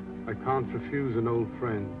 I can't refuse an old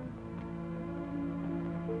friend.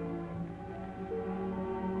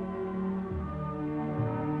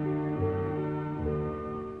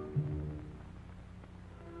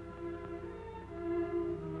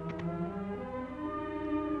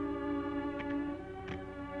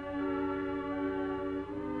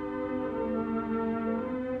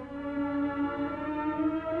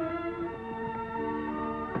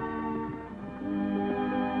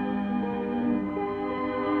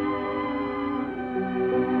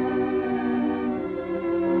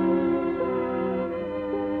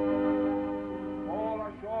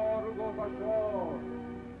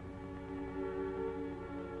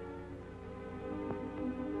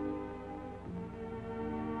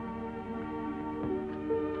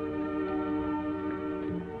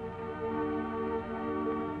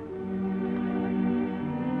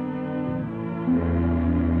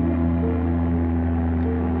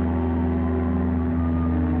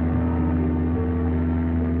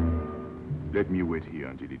 Let me wait here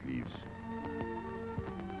until it leaves.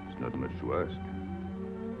 It's not much to ask.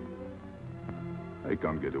 I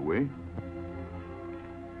can't get away.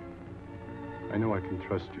 I know I can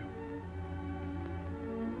trust you.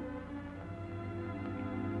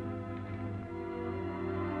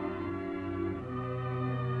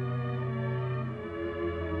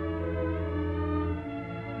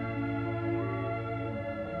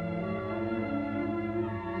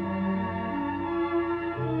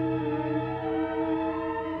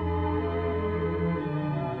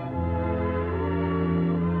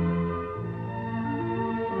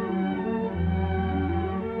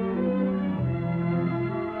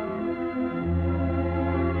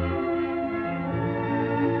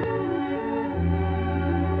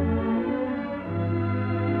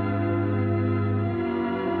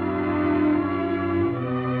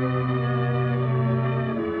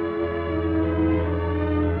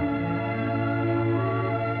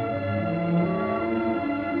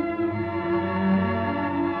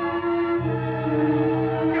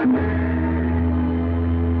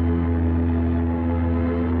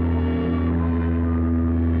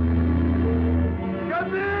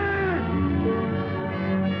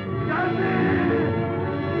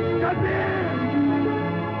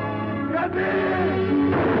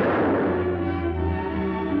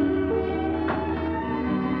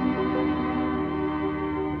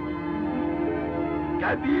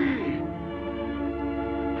 Hedy!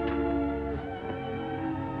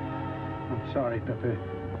 I'm sorry, Pépé.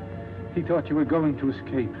 He thought you were going to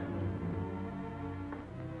escape.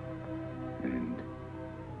 And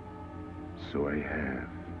so I have,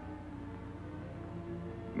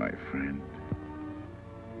 my friend.